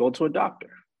 you go to a doctor.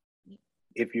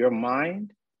 If you're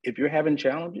having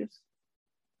challenges,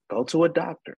 go to a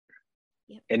doctor.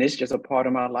 Yep. And it's just a part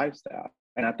of my lifestyle.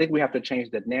 And I think we have to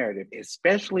change the narrative,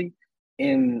 especially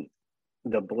in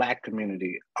the Black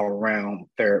community around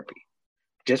therapy.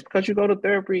 Just because you go to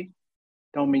therapy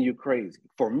don't mean you're crazy.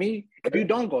 For me, if you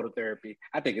don't go to therapy,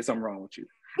 I think it's something wrong with you.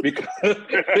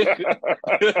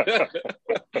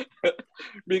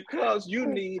 Because you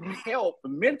need help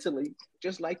mentally,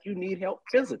 just like you need help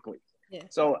physically. Yeah.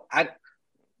 So I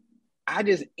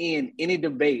just end any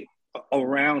debate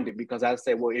around it because I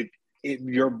say, well, if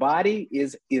your body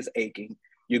is aching,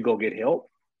 you go get help.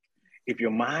 If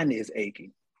your mind is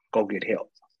aching, go get help.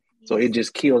 So it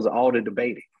just kills all the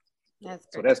debating.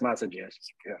 So that's my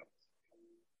suggestion. Yeah.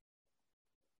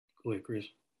 Go ahead, Chris.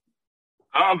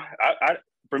 I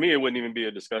for me, it wouldn't even be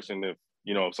a discussion if,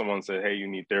 if someone said, hey, you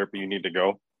need therapy, you need to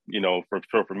go.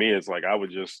 For me, it's like I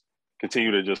would just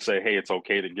continue to just say, hey, it's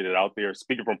okay to get it out there.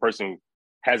 Speaking from a person who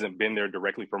hasn't been there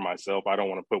directly for myself, I don't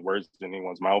want to put words in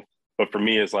anyone's mouth. But for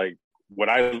me, it's like what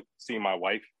I see my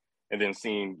wife and then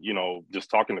seeing, just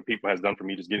talking to people has done for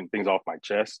me, just getting things off my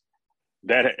chest.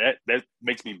 That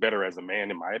makes me better as a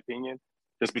man, in my opinion,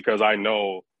 just because I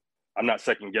know I'm not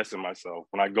second guessing myself.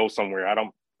 When I go somewhere,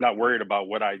 I'm not worried about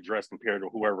what I dress compared to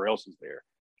whoever else is there.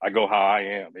 I go how I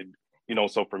am.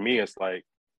 So for me, it's like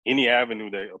any avenue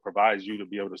that provides you to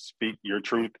be able to speak your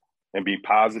truth and be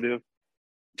positive,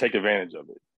 take advantage of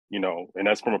it, and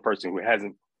that's from a person who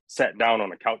hasn't sat down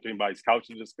on anybody's couch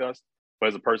to discuss, but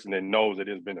as a person that knows it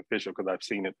is beneficial because I've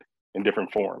seen it in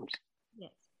different forms.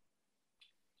 Yes.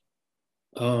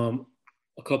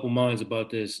 A couple minds about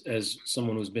this as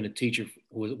someone who's been a teacher,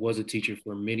 was a teacher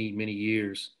for many, many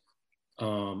years.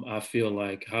 I feel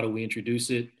like, how do we introduce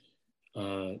it?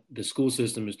 The school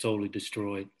system is totally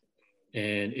destroyed,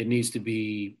 and it needs to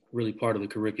be really part of the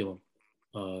curriculum.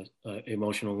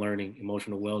 Emotional learning,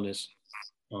 emotional wellness.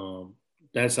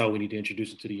 That's how we need to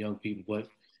introduce it to the young people. But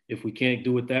if we can't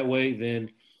do it that way, then,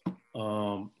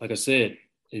 like I said,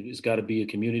 it's got to be a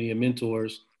community of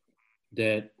mentors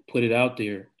that put it out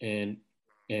there and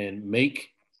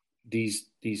make these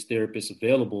therapists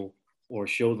available or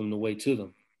show them the way to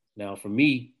them. Now, for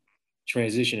me,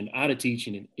 transitioning out of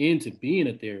teaching and into being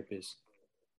a therapist,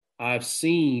 I've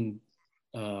seen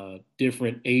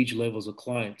different age levels of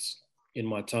clients in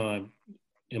my time,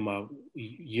 in my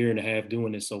year and a half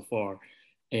doing this so far.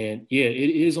 And yeah, it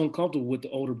is uncomfortable with the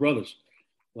older brothers.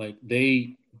 Like,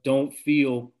 they don't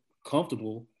feel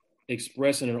comfortable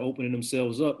expressing or opening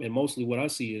themselves up. And mostly what I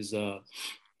see is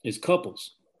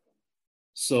couples.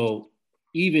 So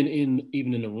even in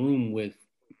the room with,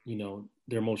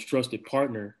 their most trusted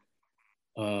partner,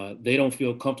 they don't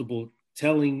feel comfortable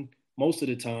telling, most of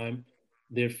the time,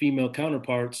 their female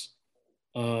counterparts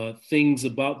things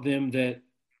about them that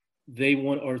they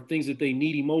want or things that they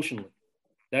need emotionally.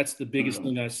 That's the biggest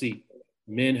thing I see.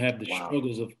 Men have the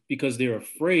struggles because they're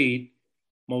afraid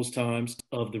most times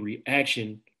of the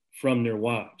reaction from their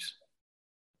wives.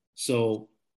 So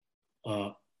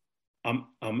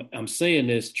I'm saying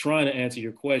this, trying to answer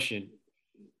your question.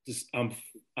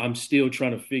 I'm still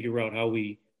trying to figure out how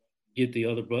we get the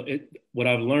other brother. What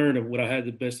I've learned and what I had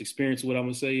the best experience with, I'm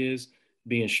gonna say, is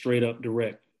being straight up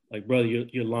direct. Like, brother,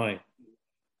 you're lying.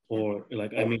 Or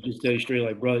just tell you straight,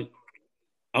 like, brother,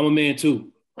 I'm a man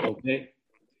too. Okay.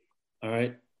 All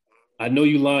right. I know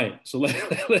you lying. So I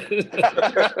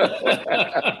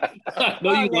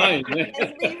know you lying, man.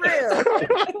 Let's be real.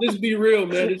 Just be real,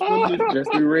 man.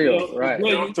 Just be real. Right. Bro,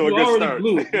 you already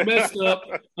blew it. You messed up.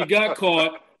 You got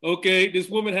caught. Okay. This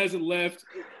woman hasn't left.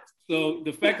 So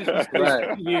the fact that she's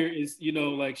sitting here is,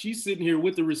 she's sitting here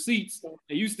with the receipts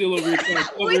and you still over here trying to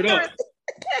cover it up.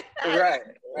 Right.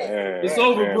 It's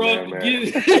over, bro.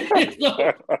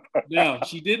 Man. Now,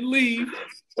 she didn't leave.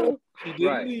 She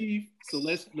didn't leave. So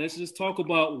let's just talk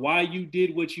about why you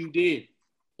did what you did.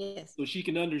 Yes. So she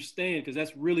can understand, because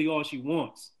that's really all she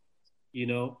wants,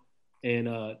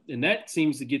 And that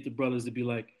seems to get the brothers to be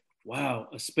like, wow,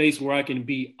 a space where I can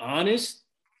be honest.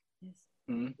 Yes.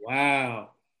 Mm-hmm.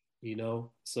 Wow.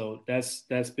 So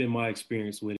that's been my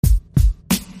experience with it.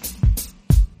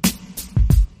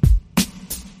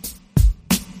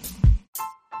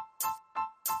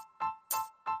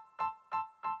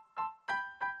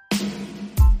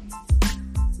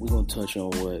 We're going to touch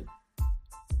on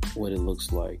what it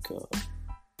looks like, or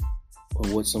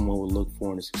what someone would look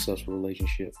for in a successful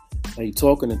relationship. Now, you're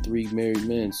talking to three married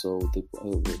men, so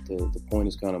the point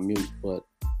is kind of mute, but,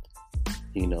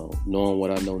 knowing what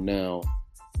I know now,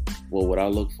 well, what I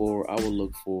look for, I would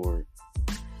look for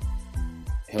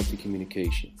healthy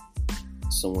communication,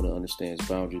 someone that understands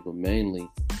boundaries, but mainly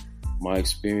my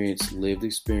experience, lived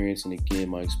experience, and again,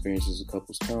 my experience as a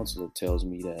couples counselor tells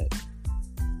me that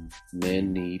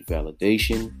men need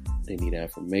validation, they need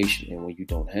affirmation, and when you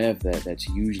don't have that, that's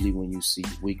usually when you see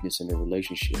weakness in the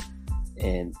relationship.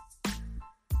 And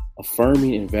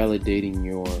affirming and validating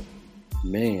your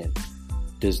man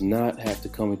does not have to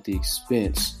come at the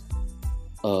expense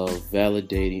of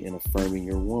validating and affirming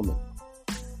your woman.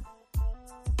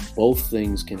 Both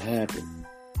things can happen.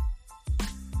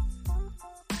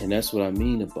 And that's what I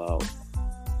mean about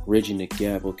bridging the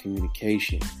gap of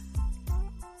communication.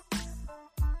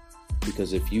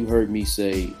 Because if you heard me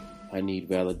say, I need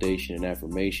validation and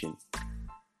affirmation,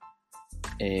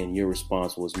 and your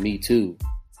response was me too,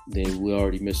 then we're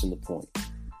already missing the point.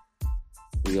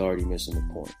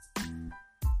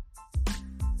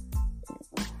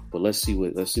 But let's see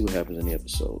what happens in the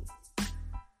episode.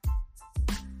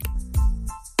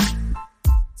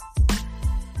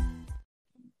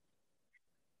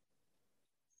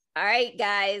 All right,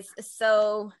 guys.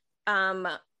 So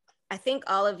I think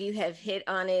all of you have hit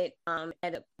on it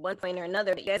at one point or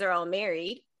another. You guys are all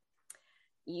married.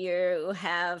 You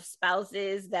have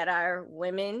spouses that are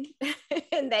women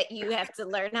and that you have to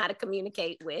learn how to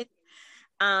communicate with.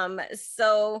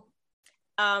 So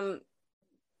I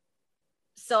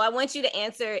want you to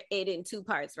answer it in two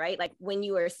parts, right? Like when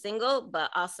you were single,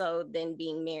 but also then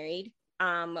being married.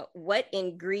 What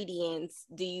ingredients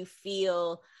do you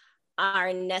feel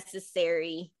are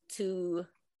necessary to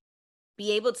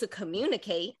be able to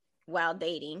communicate while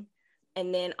dating,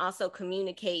 and then also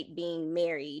communicate being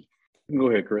married? Go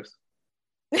ahead, Chris.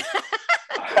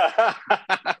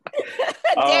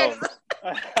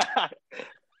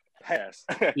 Pass.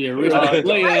 Yeah,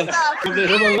 Himalaya.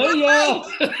 Derrick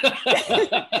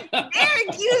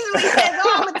usually says,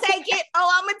 "Oh, I'm gonna take it. Oh,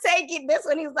 I'm gonna take it." This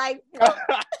one, he's like,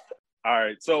 "All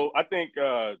right." So I think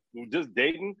just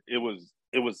dating, it was.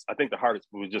 I think the hardest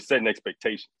was just setting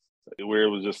expectations, where it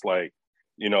was just like,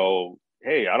 you know,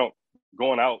 hey,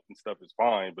 going out and stuff is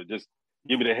fine, but just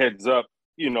give me the heads up,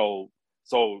 you know.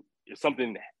 So if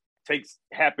something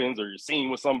happens or you're seen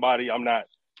with somebody, I'm not,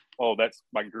 oh, that's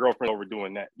my girlfriend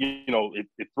overdoing that. You know, it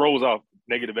throws off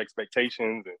negative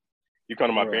expectations, and you come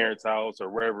to my parents' house or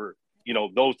wherever, you know,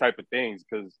 those type of things,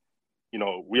 because, you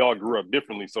know, we all grew up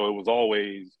differently. So it was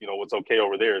always, you know, what's okay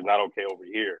over there is not okay over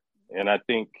here. And I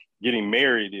think getting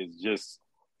married is just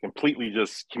completely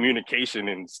just communication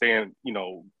and you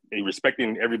know,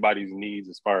 respecting everybody's needs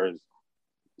as far as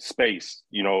space.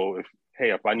 You know,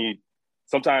 if I need,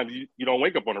 sometimes you don't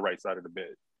wake up on the right side of the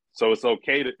bed. So it's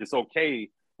okay as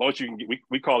long as you can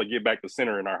we call it get back to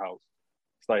center in our house.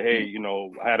 It's like, hey, you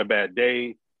know, I had a bad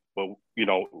day, but, you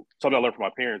know, something I learned from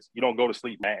my parents, you don't go to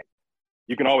sleep mad.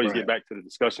 You can always get back to the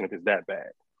discussion if it's that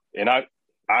bad. And I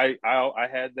had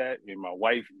that, and my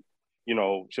wife, you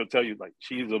know, she'll tell you, like,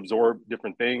 she's absorbed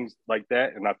different things like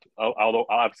that. And although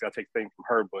obviously I take things from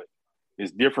her, but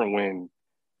it's different when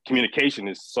communication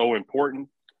is so important.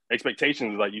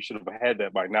 Expectations is like, you should have had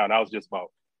that by now. Now it's just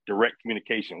about direct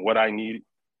communication, what I need,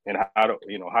 and how do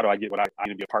I get what I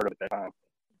need to be a part of at that time.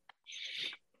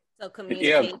 So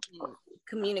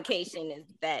communication is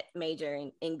that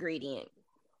major ingredient.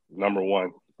 Number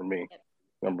one for me. Yep.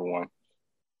 Number one.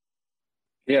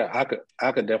 Yeah,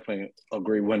 I could definitely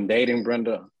agree. When dating,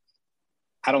 Brenda,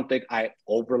 I don't think I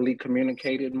overly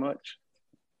communicated much.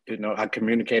 You know, I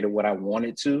communicated what I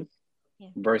wanted to,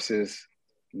 versus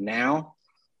now,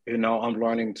 you know, I'm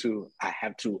learning I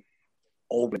have to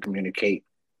over communicate,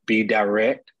 be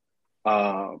direct.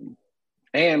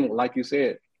 And like you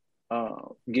said,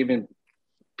 giving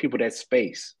people that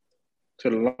space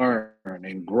to learn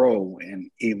and grow and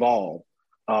evolve,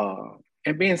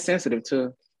 and being sensitive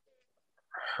to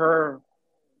her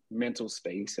mental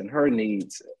space and her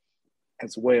needs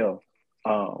as well.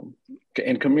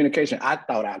 In communication, I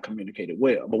thought I communicated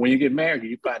well, but when you get married,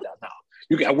 you find out, no,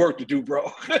 you got work to do,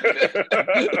 bro.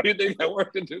 You got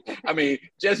work to do. I mean,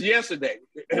 just yesterday,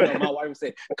 you know, my wife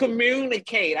said,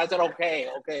 communicate. I said, okay,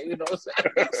 you know what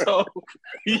I'm saying? So,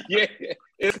 yeah,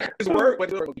 it's work,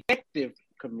 but effective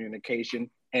communication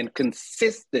and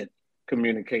consistent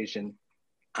communication,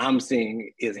 I'm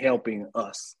seeing, is helping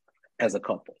us as a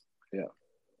couple. Yeah.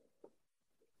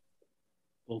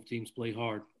 Both teams play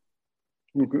hard.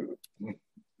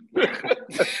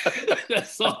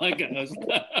 That's all I got.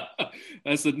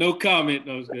 That's a no comment.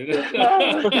 No, plead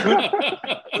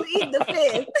the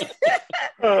fifth.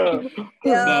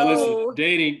 No, listen,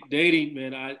 dating,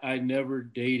 man. I never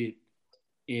dated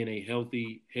in a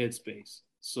healthy headspace.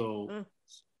 So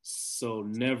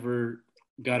never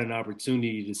got an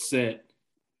opportunity to set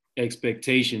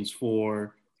expectations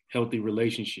for healthy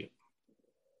relationship.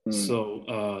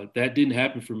 So that didn't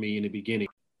happen for me in the beginning.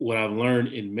 What I've learned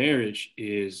in marriage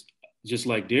is, just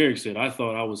like Derrick said, I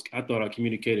thought I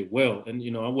communicated well, and, you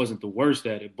know, I wasn't the worst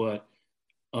at it, but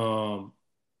I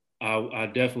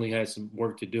definitely had some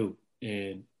work to do.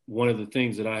 And one of the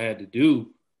things that I had to do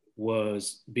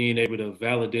was being able to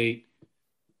validate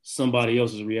somebody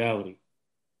else's reality.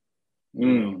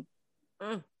 You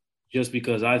know, just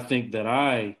because I think that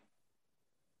I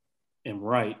am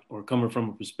right, or coming from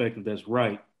a perspective that's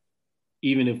right,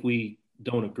 even if we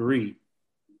don't agree,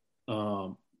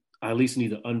 I at least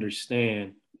need to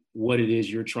understand what it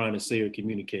is you're trying to say or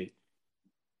communicate.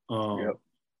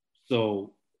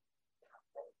 So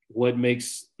what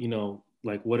makes, you know,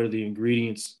 like, what are the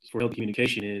ingredients for healthy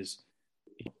communication is,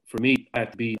 for me, I have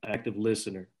to be an active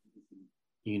listener,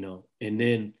 you know, and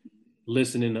then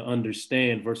listening to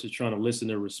understand versus trying to listen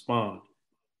to respond.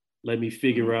 Let me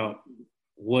figure out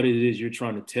what it is you're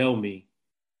trying to tell me.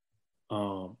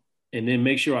 And then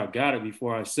make sure I got it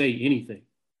before I say anything.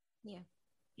 Yeah.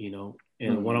 You know,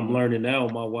 and what I'm learning now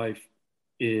with my wife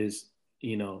is,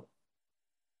 you know,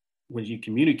 when you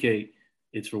communicate,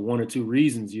 it's for one or two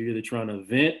reasons. You're either trying to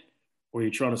vent or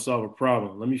you're trying to solve a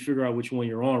problem. Let me figure out which one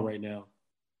you're on right now.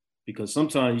 Because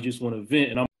sometimes you just want to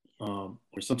vent, and or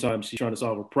sometimes she's trying to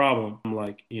solve a problem. I'm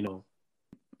like, you know,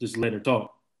 just let her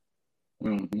talk.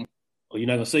 Mm-hmm. Oh, you're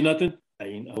not gonna say nothing?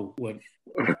 You know what?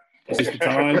 Is this the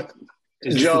time?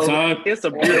 Is this Joe, the time? it's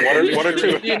a beautiful one or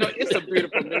two. You know, it's a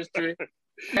beautiful mystery.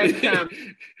 Every time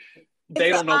they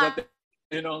don't know what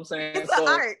you know what I'm saying? It's an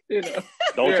art. You know,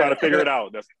 Don't try to figure it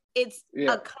out. It's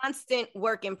a constant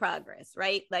work in progress,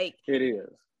 right? Like it is.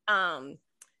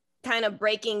 Kind of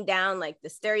breaking down like the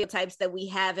stereotypes that we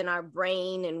have in our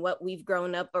brain and what we've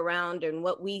grown up around and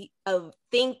what we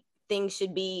think things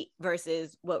should be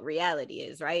versus what reality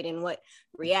is, right? And what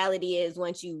reality is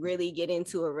once you really get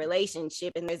into a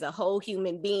relationship and there's a whole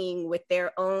human being with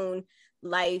their own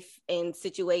life and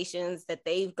situations that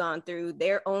they've gone through,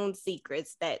 their own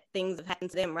secrets, that things have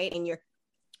happened to them, right? And you're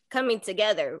coming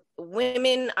together.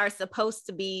 Women are supposed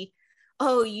to be,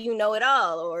 oh, you know it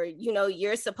all, or, you know,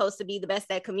 you're supposed to be the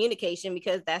best at communication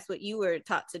because that's what you were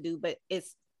taught to do. But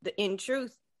it's in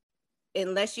truth,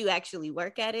 unless you actually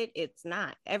work at it, it's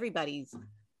not. Everybody's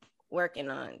working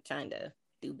on trying to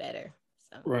do better.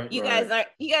 So Right. You guys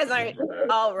aren't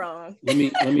all wrong. Let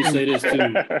me say this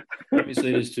too. Let me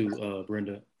say this too,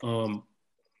 Brenda.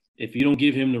 If you don't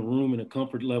give him the room and the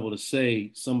comfort level to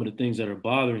say some of the things that are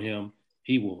bothering him,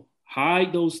 he will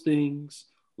hide those things,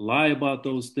 lie about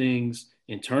those things,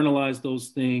 internalize those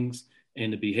things,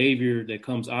 and the behavior that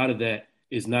comes out of that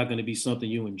is not going to be something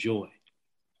you enjoy.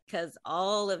 Because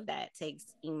all of that takes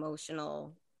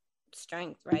emotional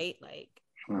strength, right? Like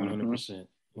 100%.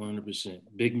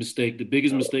 Big mistake. The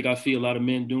biggest mistake I feel a lot of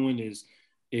men doing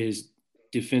is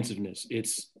defensiveness.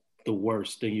 It's the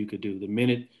worst thing you could do. The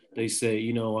minute they say,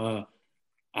 you know,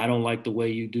 I don't like the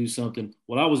way you do something.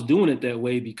 Well, I was doing it that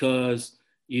way because,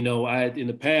 you know, I had in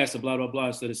the past, blah, blah, blah,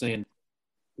 instead of saying,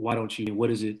 why don't you, what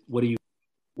is it? What do you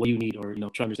need? Or, you know,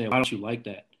 trying to understand, why don't you like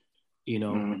that? You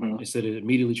know, instead of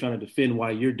immediately trying to defend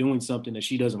why you're doing something that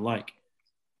she doesn't like.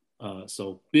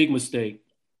 So big mistake.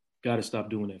 Got to stop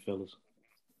doing that, fellas.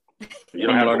 You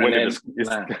don't have to win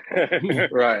the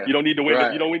right. You don't need to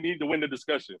win. You don't need to win the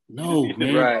discussion. No,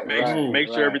 man. Make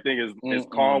sure everything is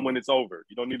calm when it's over.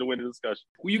 You don't need to win the discussion.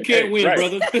 Well, you can't win,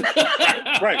 brother.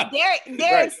 Right.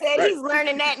 Derrick said he's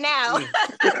learning that now.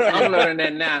 I'm learning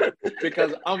that now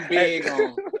because I'm big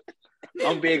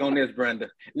on this, Brenda.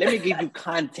 Let me give you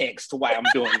context to why I'm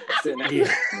doing this.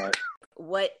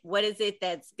 What is it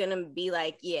that's gonna be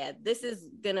like? Yeah, this is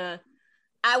gonna.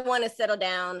 I want to settle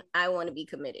down. I want to be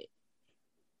committed.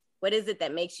 What is it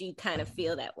that makes you kind of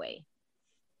feel that way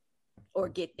or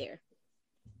get there?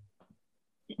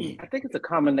 I think it's a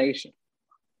combination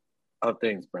of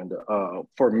things, Brenda.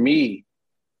 For me,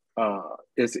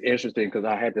 it's interesting because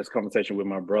I had this conversation with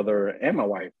my brother and my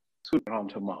wife. Home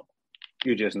to mom.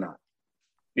 You're just not,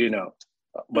 you know.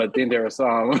 But then there are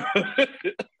some.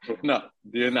 No,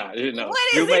 you're not. You know,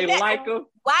 you may like them.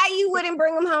 Why you wouldn't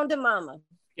bring them home to mama?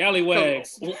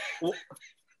 Scallywags. Because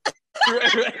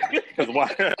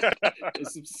why?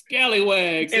 It's some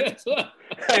scallywags.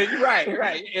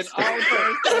 Right. In all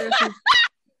transparency,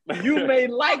 you may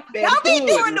like that. Don't be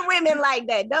doing the women like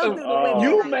that. Don't do the women.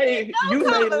 You like may that. you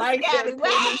may like that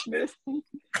foolishness.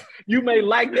 You may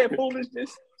like that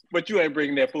foolishness, but you ain't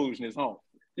bringing that foolishness home.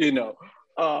 You know,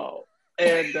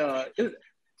 and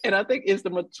I think it's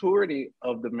the maturity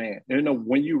of the man. You know,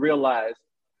 when you realize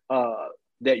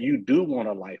that you do want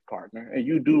a life partner and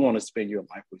you do want to spend your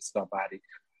life with somebody,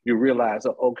 you realize,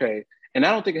 okay, and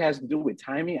I don't think it has to do with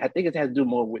timing. I think it has to do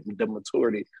more with the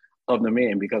maturity of the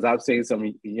man, because I've seen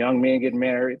some young men get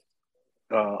married,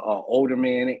 older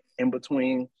men in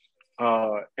between.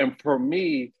 And for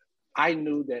me, I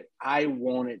knew that I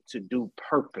wanted to do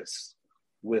purpose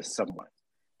with someone.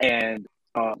 And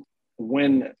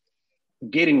when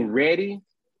getting ready,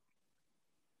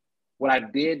 what I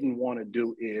didn't want to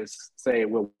do is say,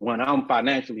 well, when I'm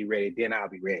financially ready, then I'll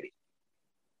be ready.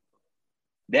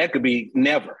 That could be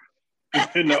never,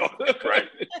 you know, right?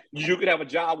 You could have a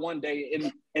job one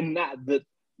day and not the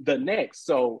next.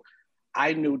 So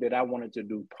I knew that I wanted to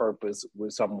do purpose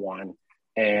with someone,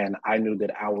 and I knew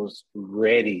that I was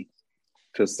ready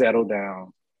to settle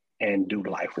down and do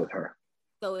life with her.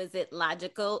 So is it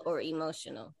logical or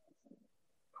emotional?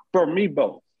 For me,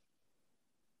 both.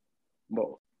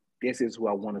 Both. This is who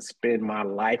I want to spend my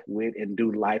life with and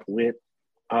do life with.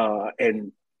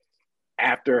 And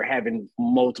after having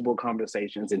multiple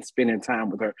conversations and spending time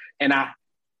with her, and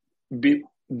the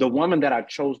woman that I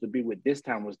chose to be with this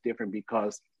time was different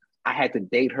because I had to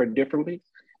date her differently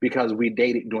because we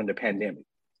dated during the pandemic.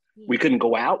 We couldn't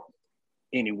go out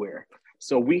anywhere.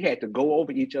 So we had to go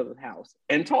over each other's house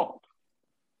and talk,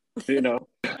 and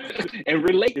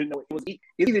relate. It was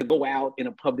easy to go out in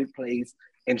a public place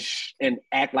and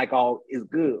act like all is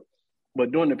good.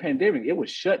 But during the pandemic, it was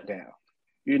shut down,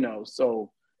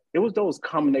 So it was those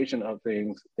combination of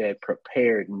things that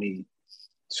prepared me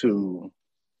to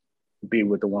be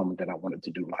with the woman that I wanted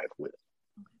to do life with.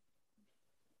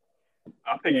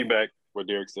 I'll piggyback what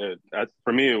Derrick said.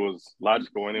 For me, it was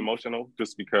logical and emotional,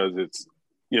 just because it's,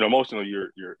 emotional.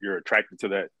 You're attracted to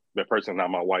that person, not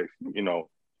my wife.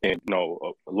 And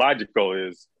logical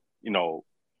is,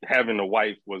 having a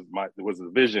wife was a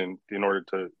vision in order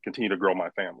to continue to grow my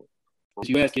family.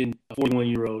 You asking a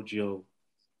 41-year-old Joe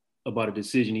about a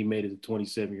decision he made as a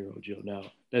 27-year-old Joe.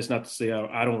 Now, that's not to say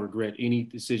I don't regret any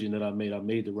decision that I made. I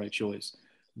made the right choice.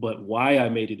 But why I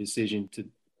made a decision to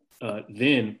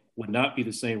then would not be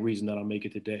the same reason that I'll make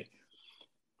it today.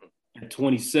 At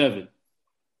 27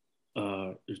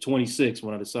 or 26,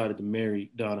 when I decided to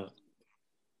marry Donna,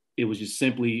 it was just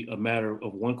simply a matter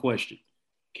of one question.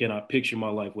 Can I picture my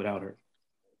life without her?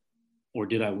 Or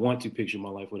did I want to picture my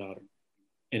life without her?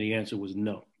 And the answer was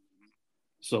no.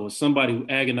 So as somebody who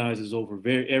agonizes over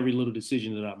every little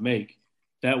decision that I make,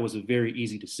 that was a very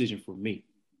easy decision for me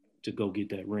to go get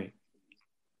that ring.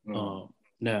 Now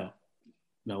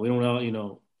we don't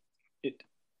know,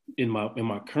 in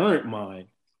my current mind,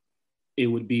 it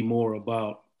would be more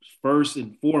about first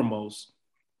and foremost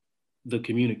the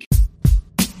communication.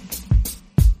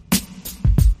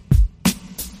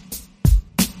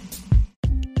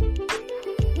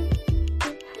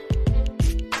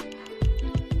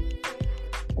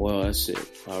 Well, that's it.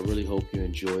 I really hope you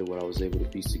enjoy what I was able to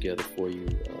piece together for you.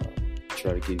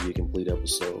 Try to give you a complete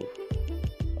episode.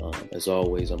 As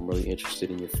always, I'm really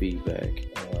interested in your feedback.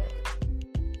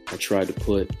 I tried to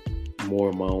put more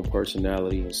of my own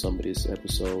personality in some of this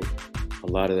episode. A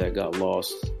lot of that got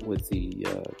lost with the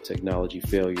technology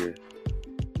failure.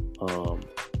 I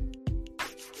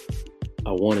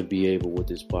want to be able with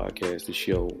this podcast to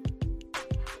show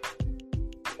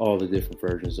all the different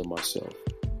versions of myself.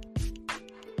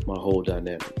 My whole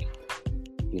dynamic.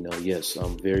 Yes,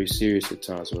 I'm very serious at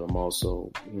times, but I'm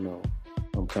also,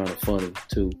 I'm kind of funny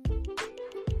too.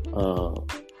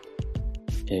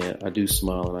 And I do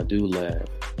smile and I do laugh,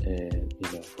 and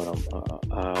but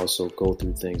I also go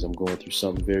through things. I'm going through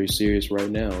something very serious right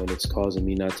now, and it's causing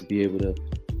me not to be able to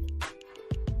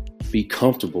be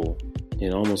comfortable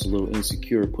and almost a little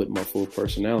insecure putting my full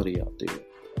personality out there.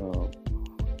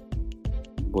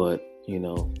 But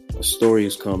a story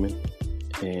is coming.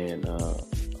 And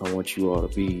I want you all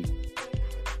to be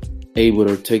able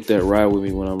to take that ride with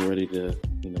me when I'm ready to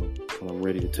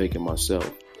take it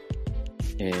myself.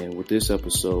 And with this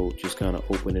episode, just kind of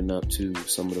opening up to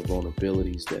some of the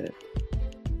vulnerabilities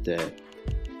that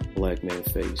Black men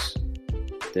face,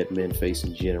 that men face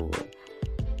in general.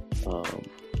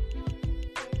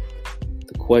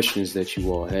 The questions that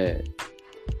you all had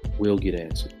will get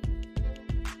answered.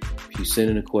 If you send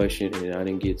in a question and I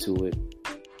didn't get to it,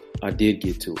 I did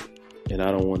get to it, and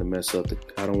I don't want to mess up.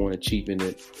 I don't want to cheapen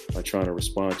it by trying to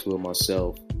respond to it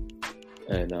myself.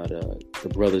 And the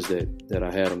brothers that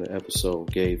I had on the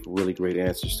episode gave really great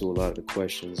answers to a lot of the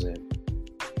questions. And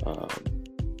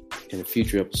in a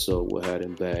future episode, we'll have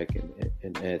them back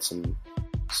and add some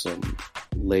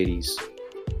ladies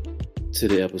to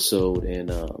the episode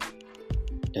and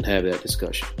have that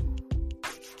discussion.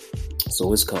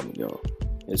 So it's coming, y'all.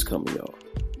 It's coming, y'all.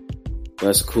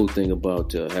 That's a cool thing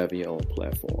about having your own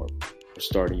platform or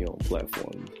starting your own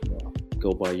platform. You can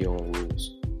go by your own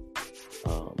rules.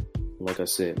 Like I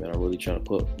said, man, I'm really trying to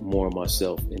put more of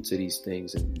myself into these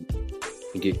things and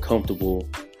get comfortable,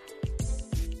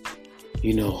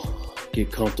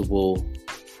 get comfortable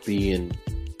being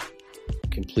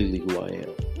completely who I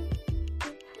am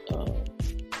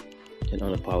and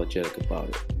unapologetic about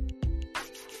it.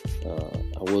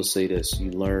 I will say this,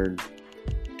 you learn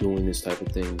doing this type of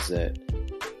things that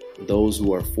those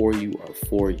who are for you are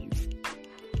for you.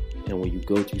 And when you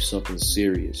go through something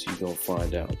serious, you're going to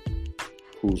find out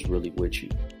who's really with you.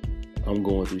 I'm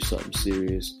going through something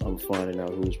serious. I'm finding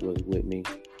out who's really with me.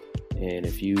 And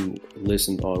if you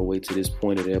listened all the way to this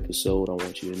point of the episode, I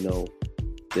want you to know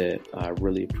that I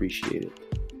really appreciate it.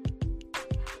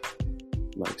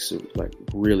 Like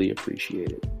really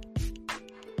appreciate it.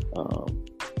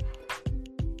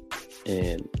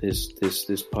 And this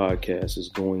podcast is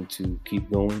going to keep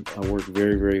going. I work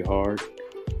very, very hard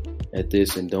at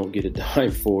this and don't get a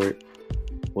dime for it,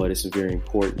 but it's very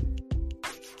important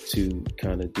to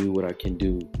kind of do what I can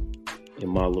do in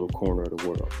my little corner of the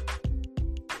world.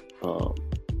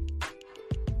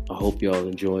 I hope y'all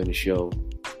enjoying the show.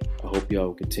 I hope y'all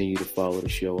will continue to follow the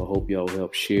show. I hope y'all will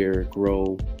help share,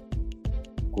 grow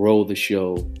the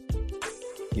show.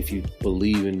 If you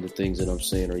believe in the things that I'm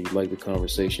saying, or you like the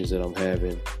conversations that I'm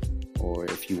having, or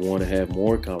if you want to have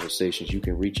more conversations, you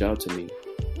can reach out to me,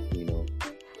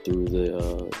 through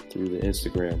the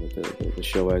Instagram. The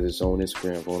show has its own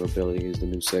Instagram. Vulnerability is the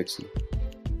new sexy.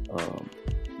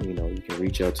 You can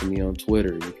reach out to me on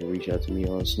Twitter. You can reach out to me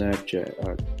on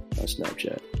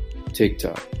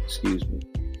TikTok. Excuse me.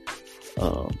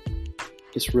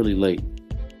 It's really late.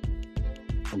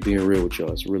 I'm being real with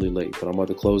y'all. It's really late, but I'm about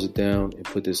to close it down and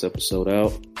put this episode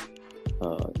out.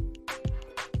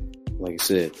 Like I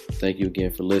said, thank you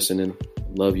again for listening.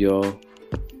 Love y'all.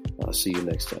 I'll see you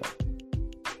next time.